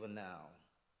legacy even now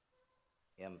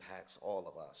impacts all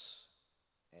of us,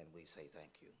 and we say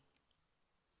thank you.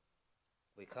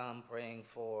 We come praying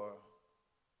for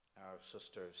our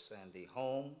sister Sandy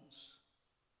Holmes,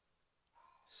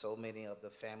 so many of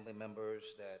the family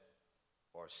members that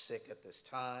are sick at this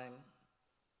time,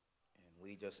 and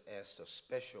we just ask a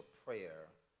special prayer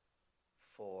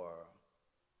for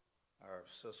our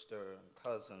sister and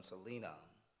cousin Selena,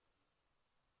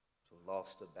 who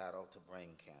lost the battle to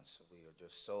brain cancer. We are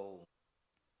just so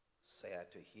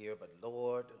sad to hear, but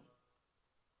Lord,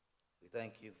 we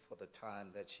thank you for the time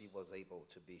that she was able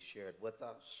to be shared with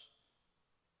us.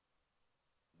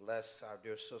 Bless our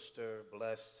dear sister,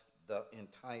 bless the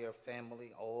entire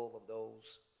family, all of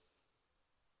those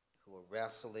who are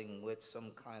wrestling with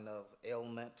some kind of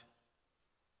ailment,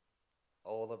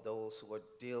 all of those who are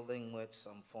dealing with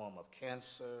some form of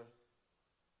cancer,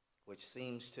 which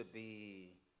seems to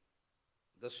be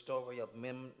the story of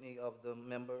many of the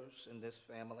members in this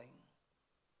family.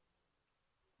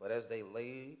 But as they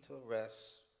lay to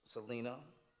rest Selena,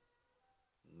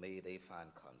 may they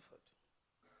find comfort.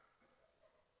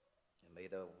 And may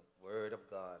the word of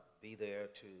God be there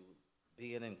to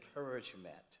be an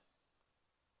encouragement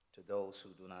to those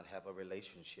who do not have a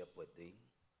relationship with thee.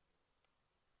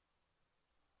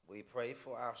 We pray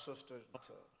for our sister, and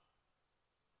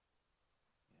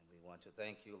we want to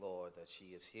thank you, Lord, that she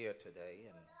is here today,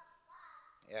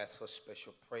 and ask for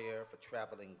special prayer for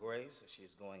traveling grace as she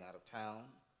is going out of town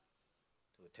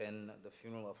to attend the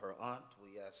funeral of her aunt.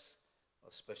 We ask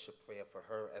a special prayer for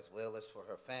her as well as for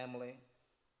her family,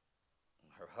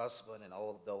 her husband, and all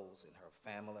of those in her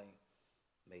family.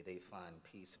 May they find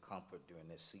peace and comfort during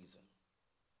this season.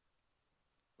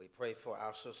 We pray for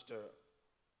our sister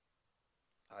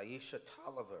Aisha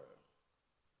Tolliver,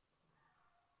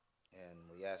 and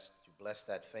we ask you bless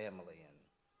that family, and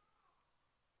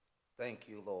thank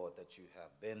you, Lord, that you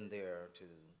have been there to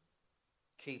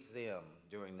keep them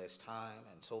during this time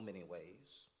in so many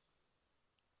ways.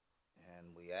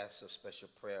 And we ask a special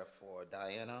prayer for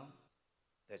Diana,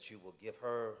 that you will give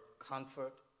her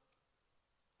comfort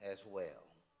as well.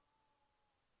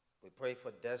 We pray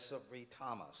for Desiree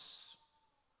Thomas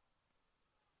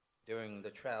during the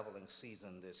traveling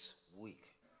season this week,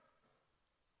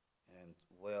 and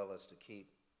well as to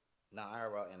keep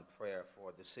Naira in prayer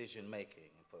for decision making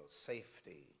and for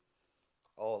safety,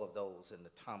 all of those in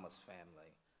the Thomas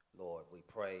family. Lord, we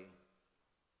pray.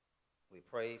 We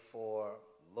pray for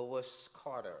Lois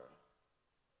Carter,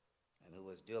 and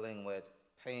who is dealing with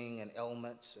pain and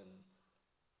ailments, and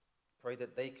pray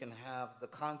that they can have the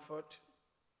comfort,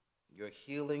 your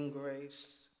healing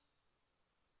grace,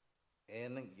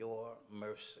 and your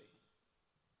mercy.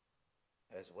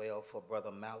 As well for Brother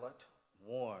Mallet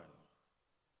Warren,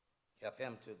 help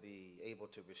him to be able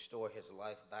to restore his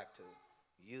life back to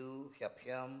you. Help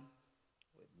him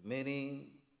with many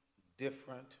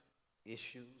different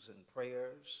issues and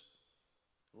prayers.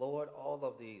 Lord, all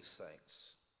of these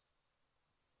things,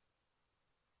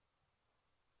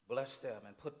 bless them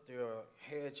and put your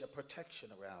hedge of protection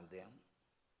around them.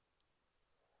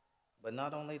 But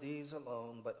not only these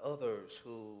alone, but others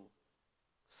who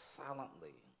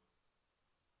silently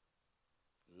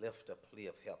lift a plea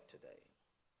of help today.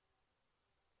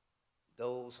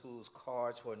 Those whose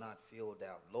cards were not filled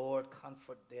out, Lord,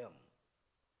 comfort them,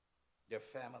 their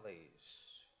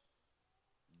families,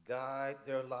 guide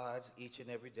their lives each and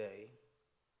every day,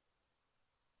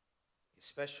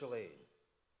 especially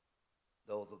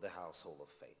those of the household of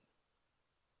faith.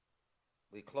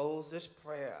 We close this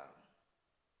prayer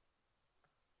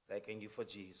thanking you for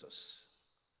Jesus.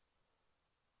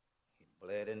 He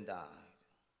bled and died,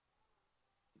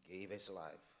 gave his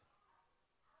life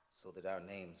so that our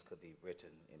names could be written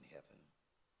in heaven.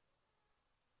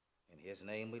 In his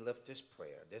name we lift this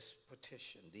prayer, this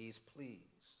petition, these pleas.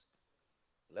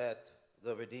 Let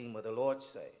the Redeemer of the Lord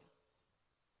say,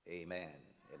 amen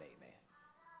and amen.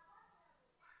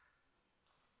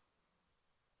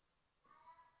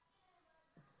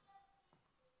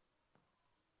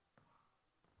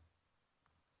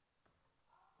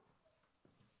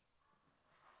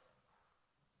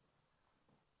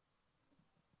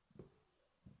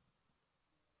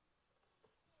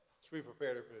 As we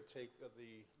prepare to partake of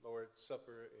the Lord's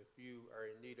Supper, if you are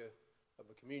in need of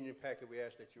a communion packet, we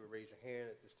ask that you would raise your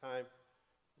hand at this time.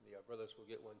 And the brothers will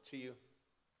get one to you.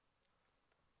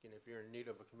 Again, if you're in need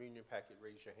of a communion packet,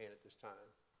 raise your hand at this time.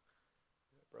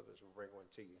 The brothers will bring one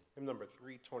to you. Hymn number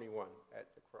 321,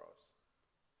 At the Cross.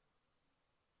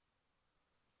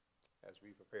 As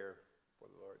we prepare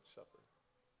for the Lord's Supper.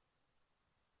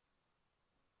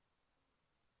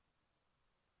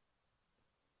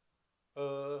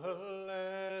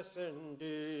 Alas, and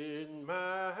did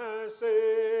my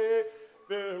Savior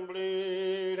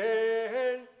bleed,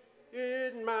 and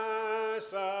did my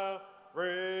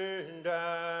sovereign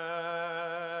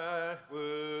die?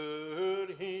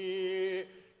 Would he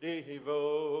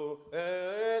devote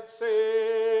that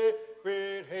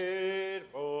sacred head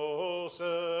for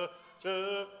such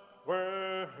a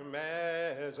worm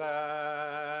as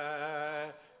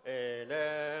I? And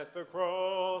at the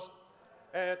cross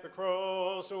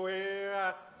where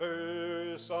I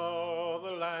first saw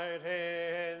the light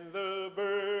and the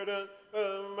burden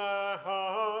of my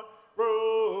heart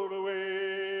rolled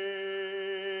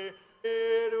away,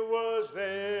 it was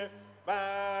there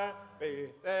by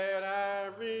faith that I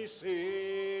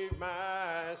received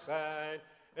my sight,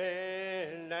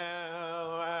 and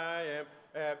now I am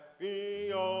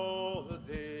happy all the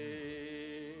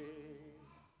day.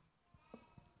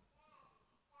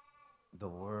 The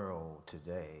world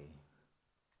today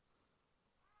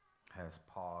has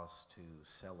paused to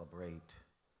celebrate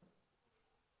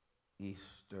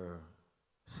Easter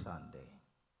Sunday.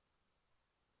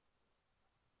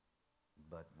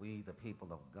 But we, the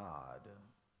people of God,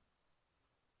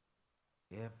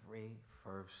 every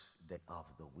first day of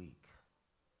the week,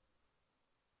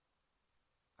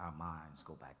 our minds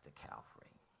go back to Calvary.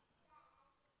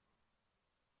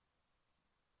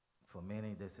 For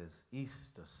many, this is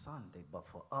Easter Sunday, but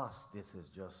for us, this is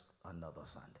just another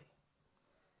Sunday.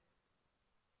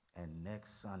 And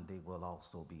next Sunday will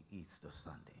also be Easter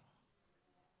Sunday.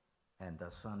 And the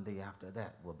Sunday after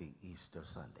that will be Easter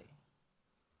Sunday.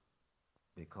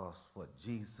 Because what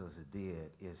Jesus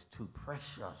did is too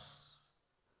precious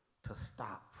to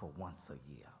stop for once a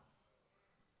year.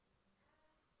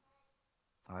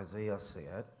 Isaiah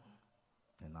said,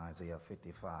 in Isaiah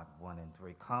 55, 1 and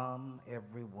 3, come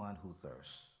everyone who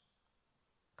thirsts,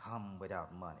 come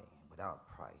without money, without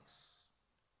price.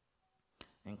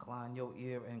 Incline your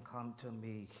ear and come to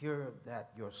me, hear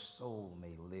that your soul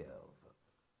may live.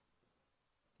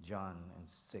 John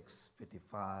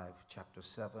 6:55, chapter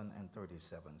 7 and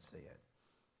 37 said,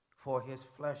 for his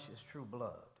flesh is true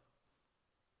blood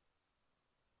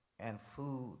and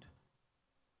food.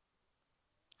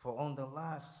 For on the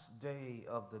last day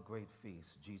of the great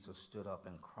feast, Jesus stood up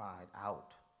and cried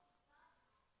out,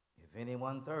 if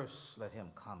anyone thirsts, let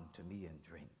him come to me and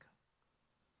drink.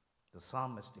 The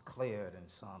psalmist declared in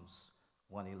Psalms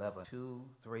 111, 2,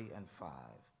 3, and 5,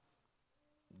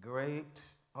 great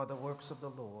are the works of the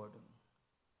Lord,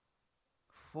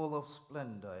 full of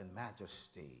splendor and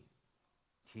majesty.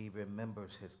 He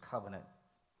remembers his covenant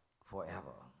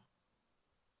forever.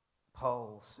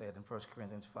 Paul said in 1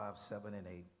 Corinthians 5, 7, and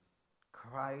 8,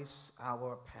 Christ,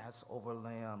 our Passover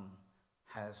lamb,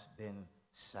 has been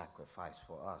sacrificed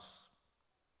for us.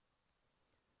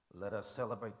 Let us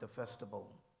celebrate the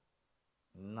festival,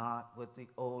 not with the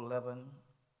old leaven,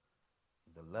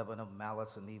 the leaven of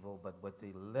malice and evil, but with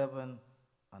the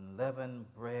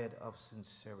unleavened bread of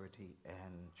sincerity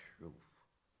and truth.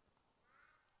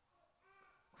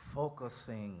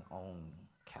 Focusing on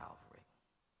Calvary.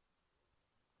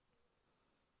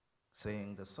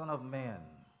 Saying, the Son of Man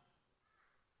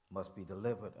must be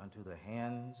delivered unto the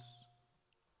hands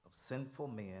of sinful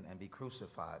men and be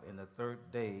crucified, and the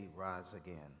third day rise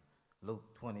again.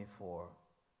 Luke 24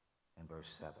 and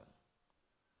verse 7.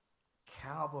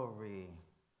 Calvary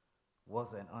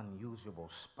was an unusual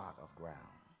spot of ground.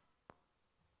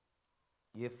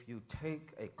 If you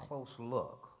take a close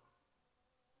look,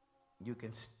 you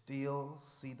can still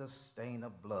see the stain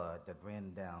of blood that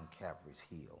ran down Calvary's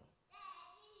heel.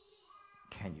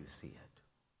 Can you see it?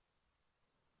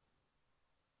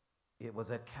 It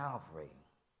was at Calvary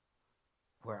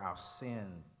where our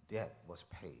sin debt was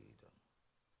paid.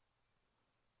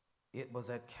 It was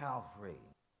at Calvary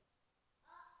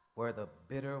where the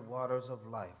bitter waters of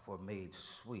life were made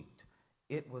sweet.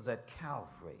 It was at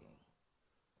Calvary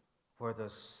where the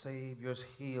Savior's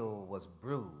heel was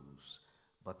bruised,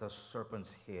 but the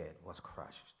serpent's head was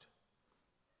crushed.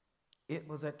 It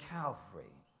was at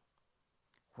Calvary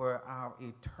where our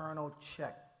eternal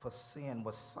check for sin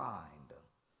was signed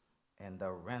and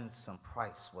the ransom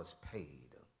price was paid.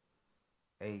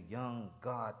 A young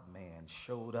God-man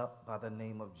showed up by the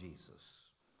name of Jesus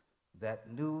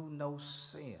that knew no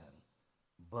sin,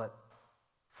 but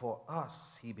for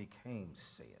us he became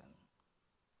sin.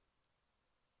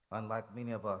 Unlike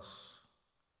many of us,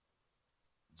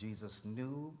 Jesus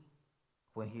knew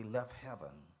when he left heaven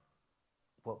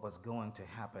what was going to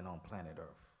happen on planet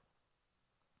Earth.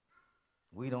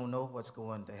 We don't know what's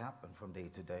going to happen from day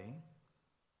to day.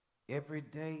 Every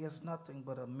day is nothing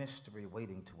but a mystery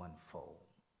waiting to unfold.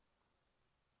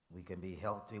 We can be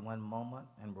healthy one moment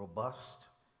and robust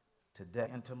today,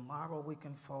 and tomorrow we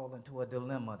can fall into a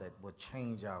dilemma that will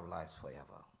change our lives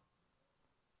forever.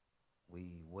 We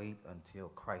wait until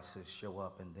crises show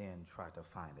up and then try to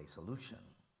find a solution.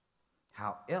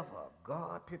 However,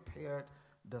 God prepared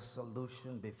the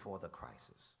solution before the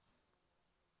crisis.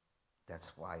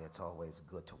 That's why it's always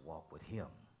good to walk with him.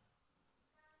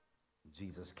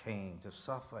 Jesus came to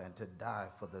suffer and to die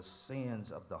for the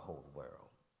sins of the whole world.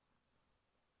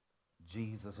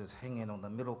 Jesus is hanging on the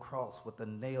middle cross with the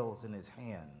nails in his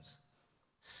hands,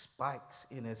 spikes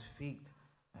in his feet,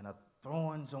 and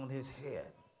thorns on his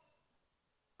head.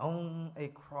 On a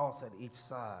cross at each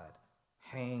side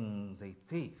hangs a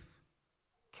thief.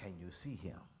 Can you see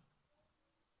him?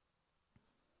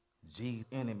 Jesus'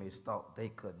 enemies thought they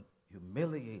could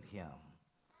humiliate him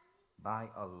by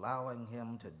allowing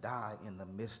him to die in the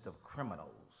midst of criminals.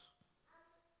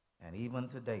 And even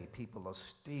today, people are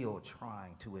still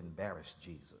trying to embarrass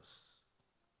Jesus.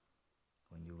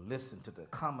 When you listen to the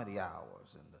comedy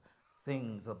hours and the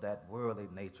things of that worldly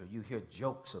nature, you hear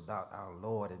jokes about our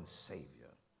Lord and Savior.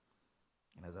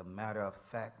 And as a matter of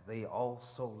fact, they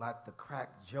also like to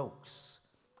crack jokes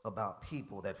about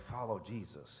people that follow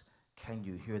Jesus. Can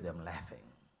you hear them laughing?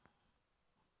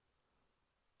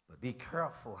 But be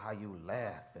careful how you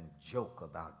laugh and joke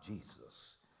about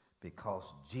Jesus, because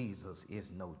Jesus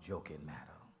is no joking matter.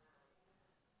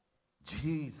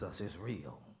 Jesus is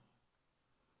real.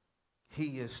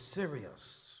 He is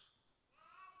serious.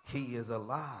 He is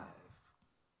alive.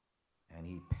 And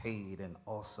he paid an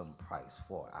awesome price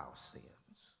for our sins.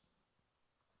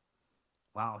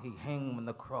 While he hung on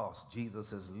the cross,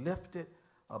 Jesus is lifted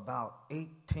about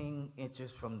 18 inches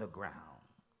from the ground.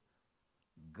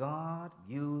 God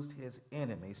used his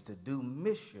enemies to do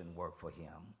mission work for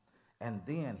him, and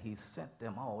then he sent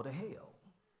them all to hell.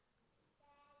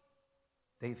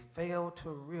 They failed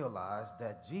to realize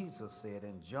that Jesus said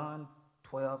in John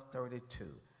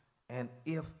 12:32, and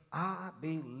if I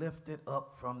be lifted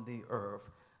up from the earth,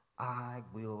 I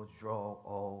will draw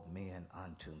all men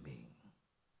unto me.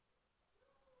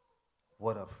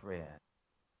 What a friend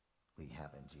we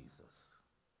have in Jesus.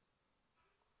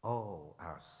 All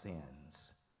our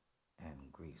sins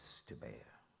and griefs to bear.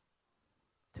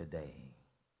 Today,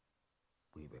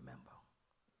 we remember.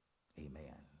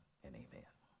 Amen and amen.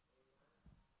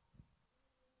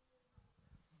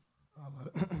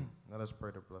 Let us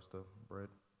pray to bless the bread.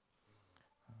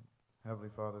 Heavenly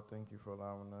Father, thank you for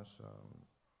allowing us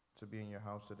to be in your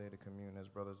house today to commune as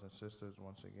brothers and sisters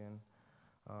once again.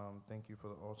 Thank you for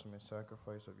the ultimate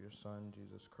sacrifice of your Son,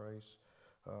 Jesus Christ,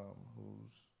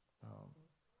 whose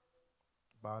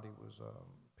body was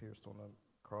pierced on the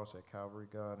cross at Calvary,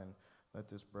 God, and let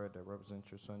this bread that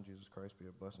represents your Son, Jesus Christ, be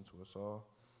a blessing to us all.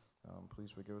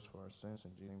 Please forgive us for our sins.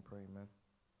 In Jesus' name, pray, amen.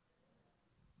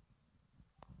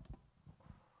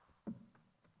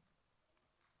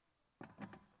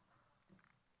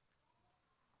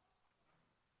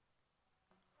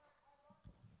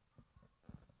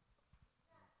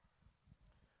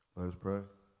 Let us pray.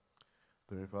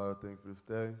 Dear Father, thank you for this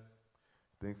day.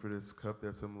 Thank you for this cup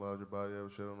that symbolizes your body that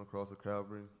was shed on the cross of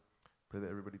Calvary. Pray that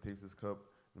everybody takes this cup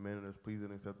in a manner that's pleasing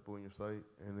and acceptable in your sight,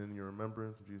 and in your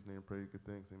remembrance. In Jesus' name, pray good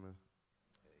things. Amen.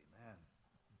 Amen.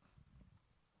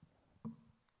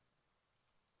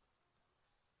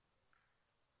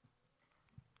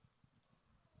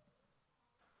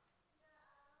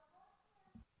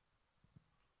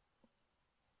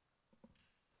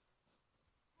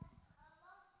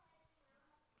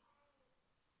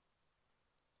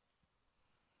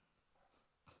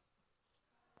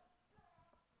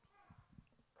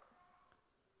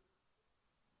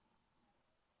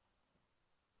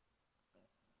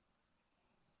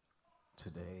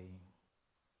 Today,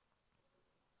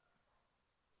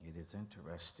 it is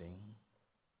interesting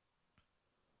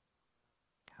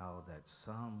how that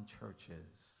some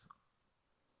churches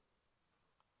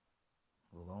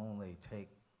will only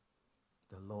take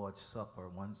the Lord's Supper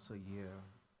once a year,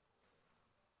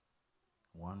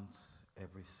 once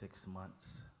every 6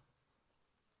 months,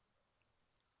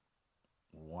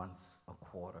 once a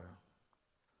quarter,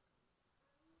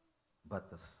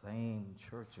 but the same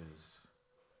churches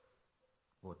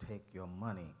will take your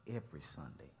money every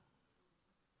Sunday.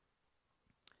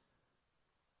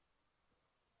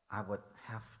 I would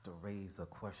have to raise a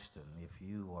question. If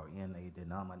you are in a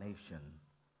denomination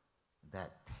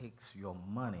that takes your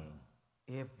money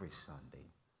every Sunday,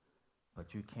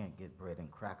 but you can't get bread and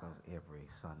crackers every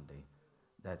Sunday,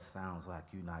 that sounds like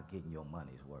you're not getting your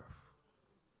money's worth.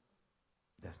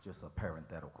 That's just a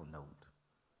parenthetical note.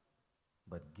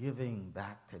 But giving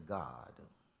back to God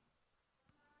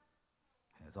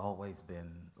has always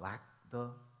been like the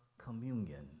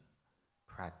communion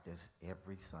practiced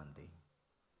every Sunday,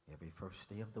 every first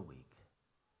day of the week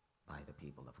by the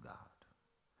people of God.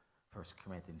 1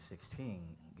 Corinthians 16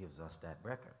 gives us that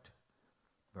record,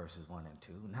 verses 1 and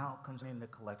 2. Now concerning the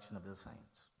collection of the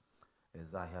saints,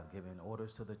 as I have given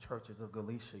orders to the churches of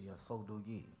Galatia, so do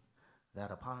ye,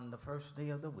 that upon the first day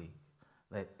of the week,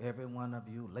 let every one of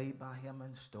you lay by him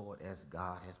and store it as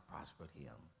God has prospered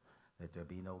him, that there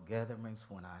be no gatherings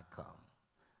when I come.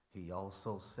 He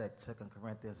also said, 2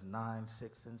 Corinthians 9,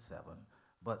 6 and 7,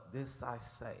 but this I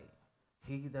say,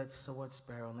 he that soweth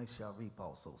sparingly shall reap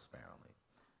also sparingly.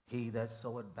 He that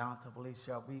soweth bountifully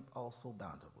shall reap also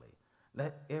bountifully.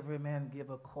 Let every man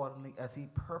give accordingly as he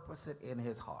purposeth in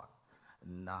his heart,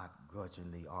 not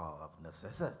grudgingly or of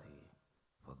necessity,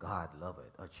 for God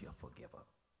loveth a cheerful giver.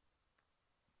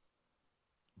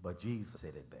 But Jesus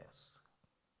said it best.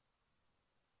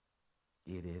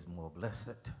 It is more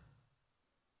blessed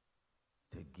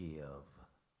to give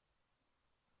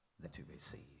than to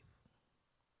receive.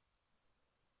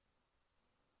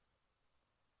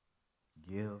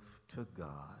 Give to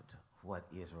God what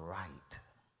is right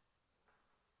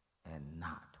and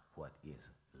not what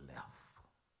is left.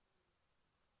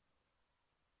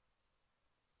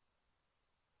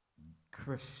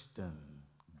 Christian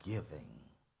giving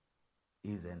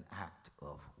is an act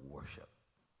of worship.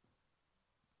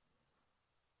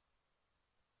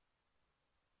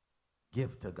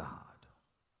 Give to God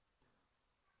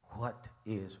what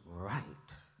is right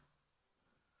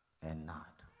and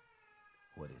not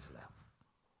what is left.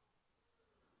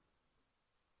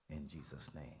 In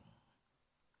Jesus' name,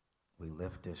 we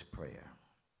lift this prayer.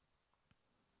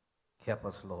 Help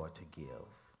us, Lord, to give.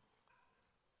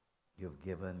 You've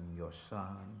given your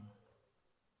Son.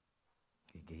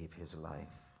 He gave his life.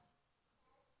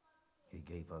 He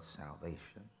gave us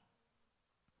salvation.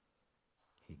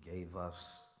 He gave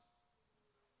us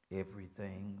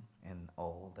everything and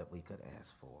all that we could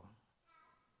ask for.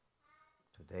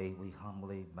 Today we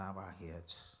humbly bow our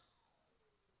heads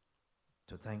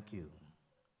to thank you.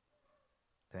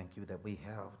 Thank you that we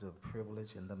have the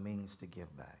privilege and the means to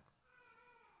give back.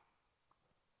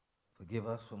 Forgive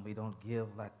us when we don't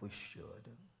give like we should.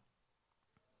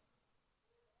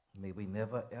 May we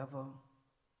never ever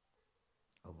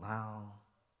allow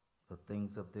the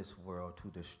things of this world to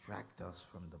distract us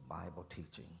from the Bible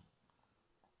teaching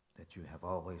that you have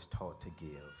always taught to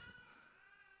give.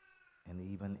 And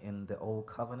even in the old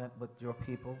covenant with your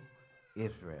people,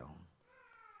 Israel,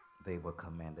 they were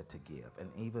commanded to give. And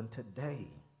even today,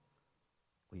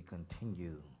 we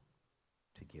continue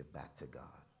to give back to God.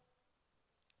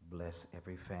 Bless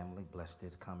every family, bless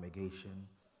this congregation,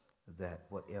 that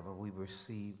whatever we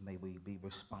receive, may we be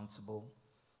responsible.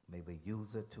 May we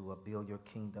use it to build your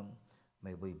kingdom.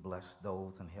 May we bless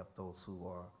those and help those who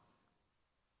are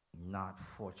not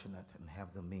fortunate and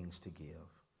have the means to give.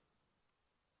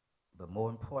 But more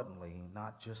importantly,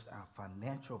 not just our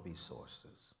financial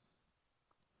resources,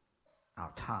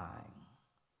 our time,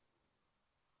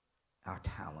 our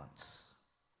talents,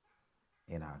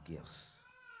 and our gifts,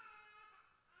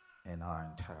 and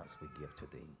our entirety we give to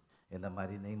thee. In the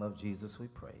mighty name of Jesus we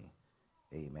pray.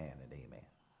 Amen and amen.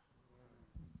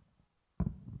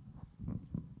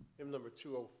 Hymn number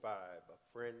 205,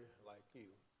 A Friend Like You.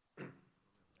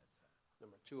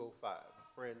 Number 205, A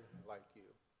Friend Like You.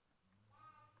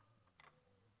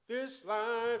 This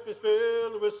life is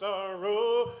filled with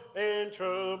sorrow and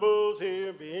troubles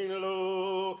here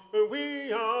below.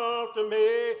 We often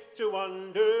make to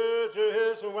wonder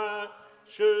just why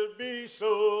should be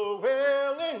so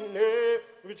well in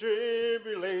every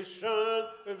tribulation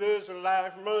this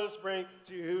life must bring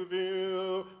to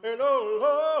view. And oh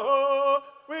Lord,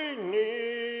 we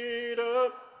need a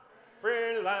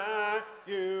friend like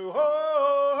you.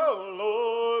 Oh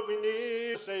Lord, we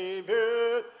need a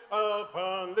Savior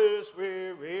upon this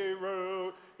weary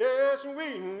road. Yes,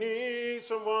 we need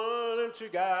someone to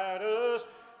guide us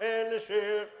and to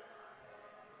share.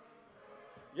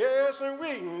 Yes, and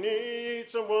we need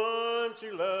someone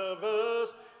to love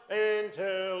us and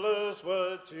tell us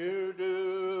what to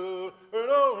do. And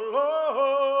oh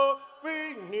Lord,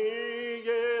 we need,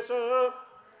 yes, a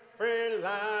friend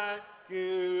like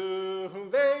you.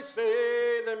 They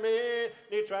say that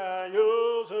many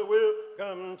trials will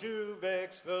come to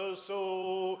vex the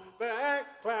soul.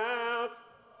 That cloud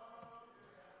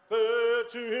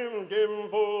to him dim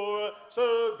for us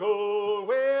a goal,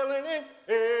 well, and in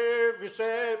every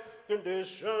sad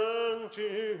condition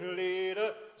to lead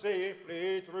us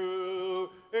safely through.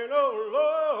 And oh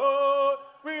Lord,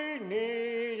 we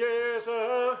need, yes,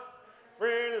 a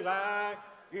friend like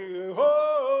you.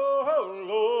 Oh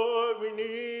Lord, we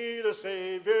need a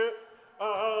Savior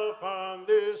upon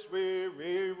this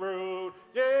weary road.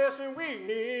 Yes, and we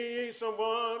need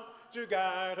someone to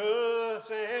guide us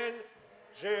and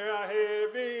share our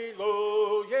heavy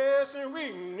load. Yes, and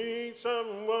we need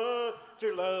someone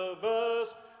to love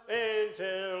us and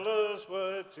tell us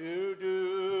what to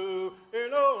do.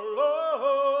 And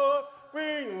oh Lord,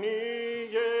 we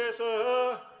need, yes,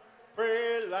 a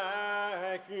friend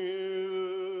like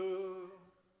you.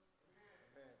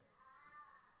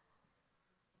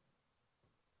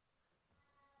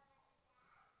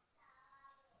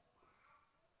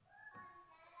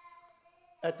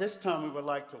 At this time, we would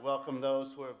like to welcome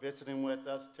those who are visiting with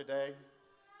us today.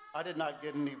 I did not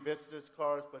get any visitors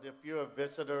cards, but if you're a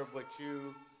visitor, would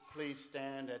you please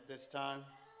stand at this time?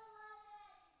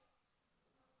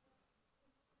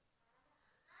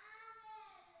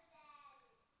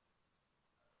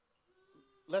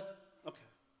 Okay.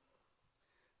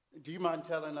 Do you mind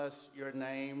telling us your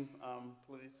name,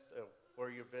 please,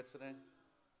 where you're visiting?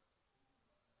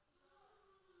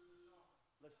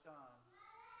 LaShawn.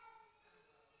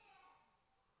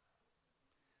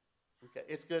 Okay,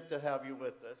 it's good to have you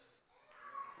with us.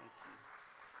 Thank you.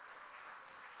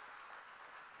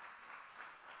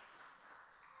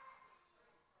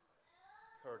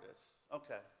 Curtis.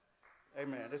 Okay.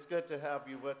 Amen. It's good to have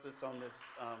you with us on this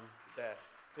day.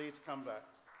 Please come back.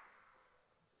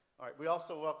 All right. We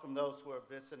also welcome those who are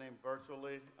visiting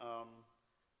virtually.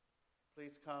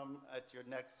 Please come at your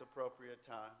next appropriate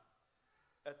time.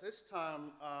 At this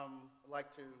time, I'd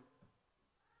like to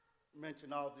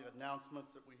mention all the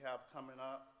announcements that we have coming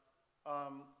up.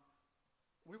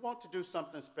 We want to do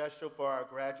something special for our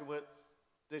graduates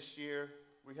this year.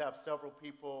 We have several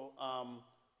people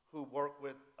who work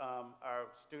with our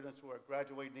students who are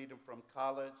graduating either from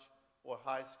college or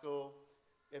high school.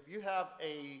 If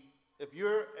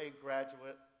you're a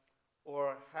graduate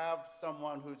or have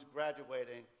someone who's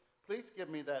graduating, please give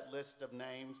me that list of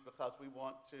names because we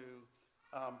want to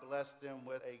bless them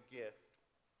with a gift.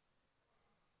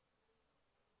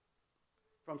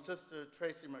 From Sister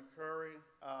Tracy McCurry,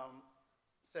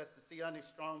 says the Siani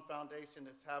Strong Foundation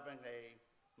is having a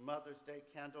Mother's Day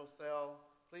candle sale.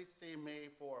 Please see me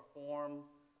for a form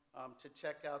to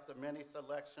check out the many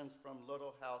selections from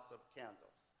Little House of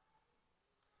Candles.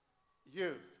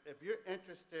 Youth, if you're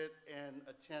interested in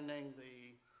attending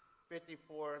the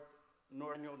 54th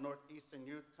Annual Northeastern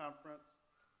Youth Conference,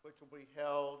 which will be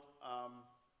held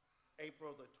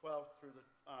April the 12th through the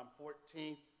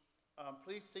 14th,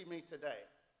 please see me today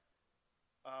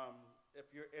if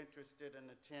you're interested in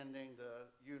attending the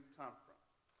youth conference.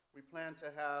 We plan to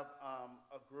have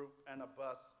a group and a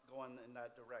bus going in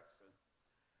that direction.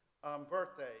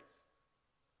 Birthdays.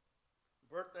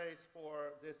 Birthdays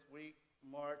for this week,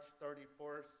 March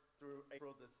 31st through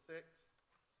April the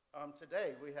 6th.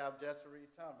 Today we have Desiree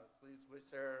Thomas. Please wish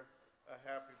her a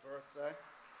happy birthday.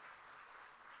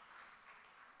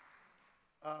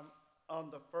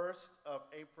 On the 1st of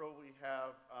April, we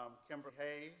have Kimberly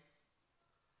Hayes.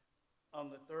 On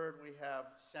the 3rd, we have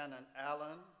Shannon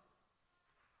Allen.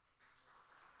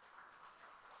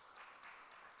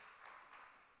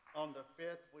 On the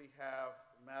 5th, we have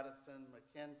Madison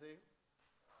McKenzie.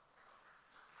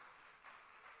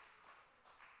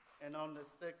 And on the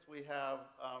 6th, we have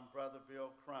Brother Bill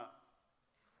Crump.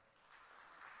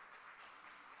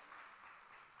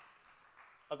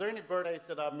 Are there any birthdays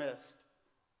that I missed?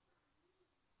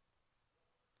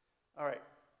 All right.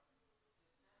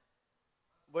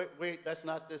 Wait, that's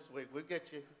not this week. We'll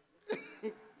get you.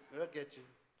 We'll get you.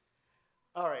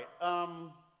 All right.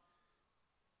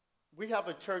 We have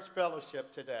a church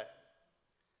fellowship today.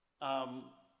 And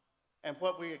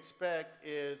what we expect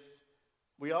is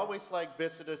we always like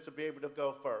visitors to be able to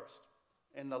go first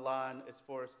in the line as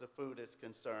far as the food is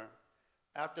concerned.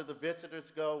 After the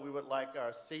visitors go, we would like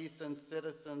our seasoned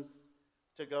citizens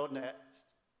to go next.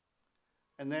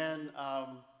 And then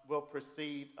we'll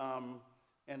proceed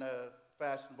in a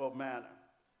fashionable manner.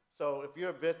 So if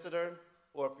you're a visitor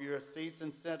or if you're a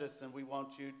seasoned citizen, we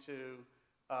want you to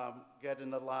get in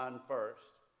the line first.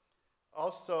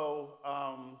 Also,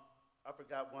 I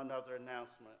forgot one other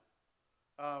announcement.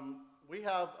 We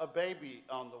have a baby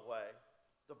on the way.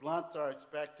 The Blunts are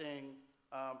expecting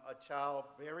a child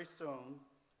very soon,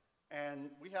 and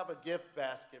we have a gift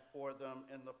basket for them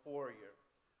in the foyer.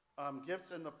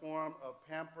 Gifts in the form of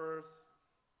Pampers,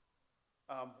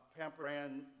 Pamper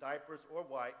brand diapers or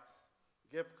wipes,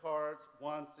 gift cards,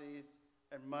 onesies,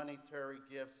 and monetary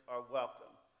gifts are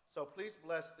welcome. So please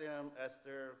bless them as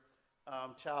their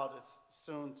child is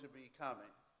soon to be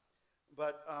coming.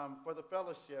 But for the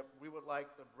fellowship, we would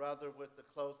like the brother with the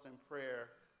close in prayer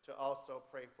to also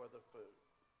pray for the food.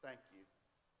 Thank you.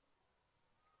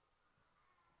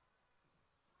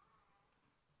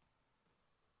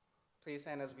 Please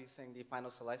stand as we sing the final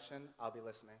selection. I'll be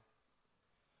listening.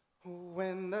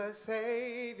 When the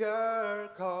Savior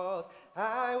calls,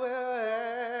 I will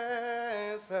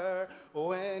answer.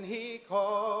 When he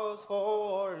calls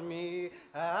for me,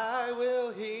 I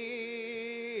will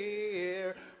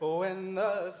hear. When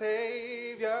the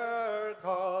Savior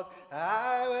calls,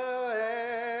 I will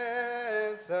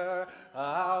answer.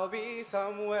 I'll be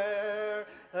somewhere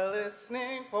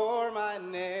listening for my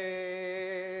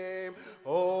name.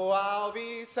 Oh, I'll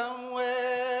be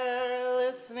somewhere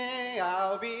listening.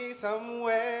 I'll be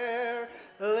somewhere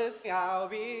listening. I'll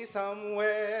be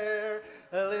somewhere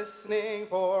listening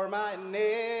for my name.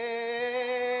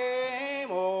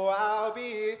 Oh, I'll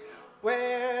be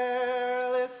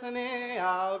where listening.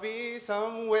 I'll be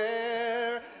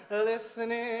somewhere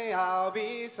listening. I'll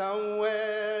be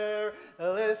somewhere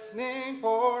listening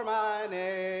for my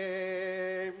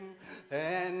name.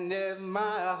 And if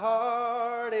my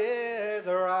heart is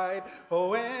right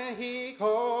when he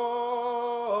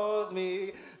calls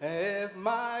me, if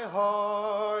my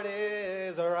heart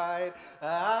is right,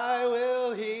 I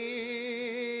will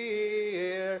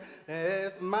hear.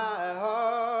 If my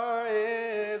heart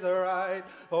is right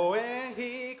when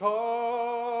he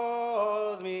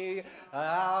calls me,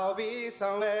 I'll be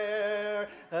somewhere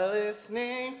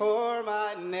listening for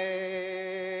my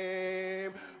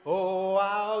name. Oh,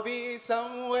 I'll be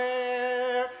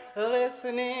somewhere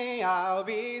listening. I'll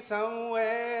be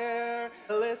somewhere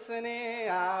listening.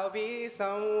 I'll be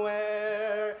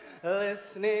somewhere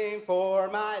listening for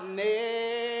my name.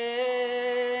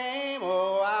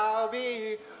 Oh, I'll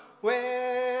be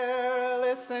where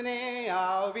listening.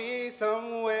 I'll be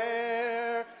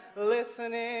somewhere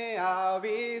listening. I'll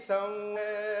be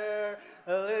somewhere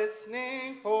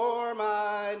listening for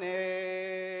my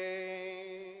name.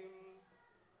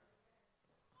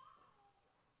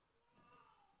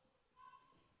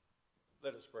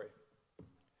 Let us pray.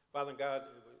 Father God,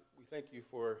 we thank you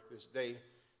for this day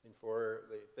and for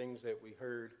the things that we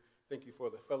heard. Thank you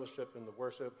for the fellowship and the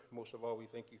worship. Most of all, we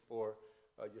thank you for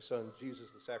your son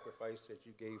Jesus, the sacrifice that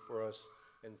you gave for us,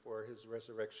 and for his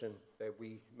resurrection, that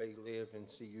we may live and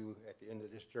see you at the end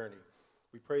of this journey.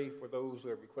 We pray for those who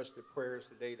have requested prayers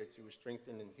today, that you would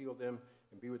strengthen and heal them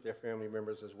and be with their family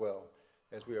members as well.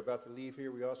 As we are about to leave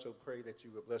here, we also pray that you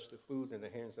would bless the food in the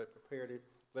hands that prepared it.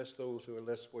 Bless those who are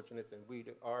less fortunate than we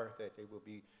are, that they will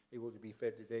be able to be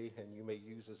fed today, and you may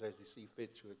use us as you see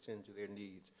fit to attend to their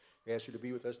needs. We ask you to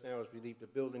be with us now as we leave the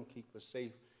building. Keep us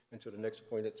safe until the next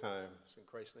appointed time. It's in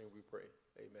Christ's name we pray.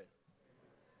 Amen.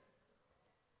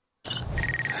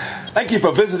 Thank you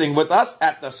for visiting with us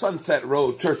at the Sunset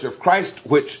Road Church of Christ,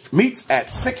 which meets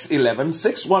at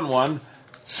 611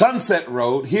 Sunset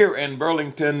Road here in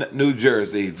Burlington, New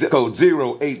Jersey, zip code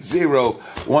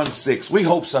 08016. We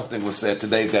hope something was said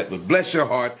today that would bless your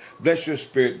heart, bless your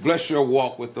spirit, bless your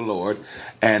walk with the Lord,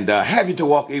 and have you to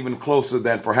walk even closer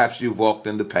than perhaps you've walked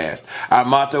in the past. Our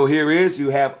motto here is,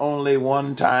 you have only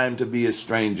one time to be a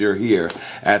stranger here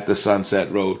at the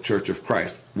Sunset Road Church of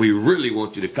Christ. We really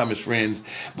want you to come as friends,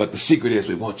 but the secret is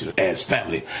we want you to as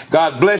family. God bless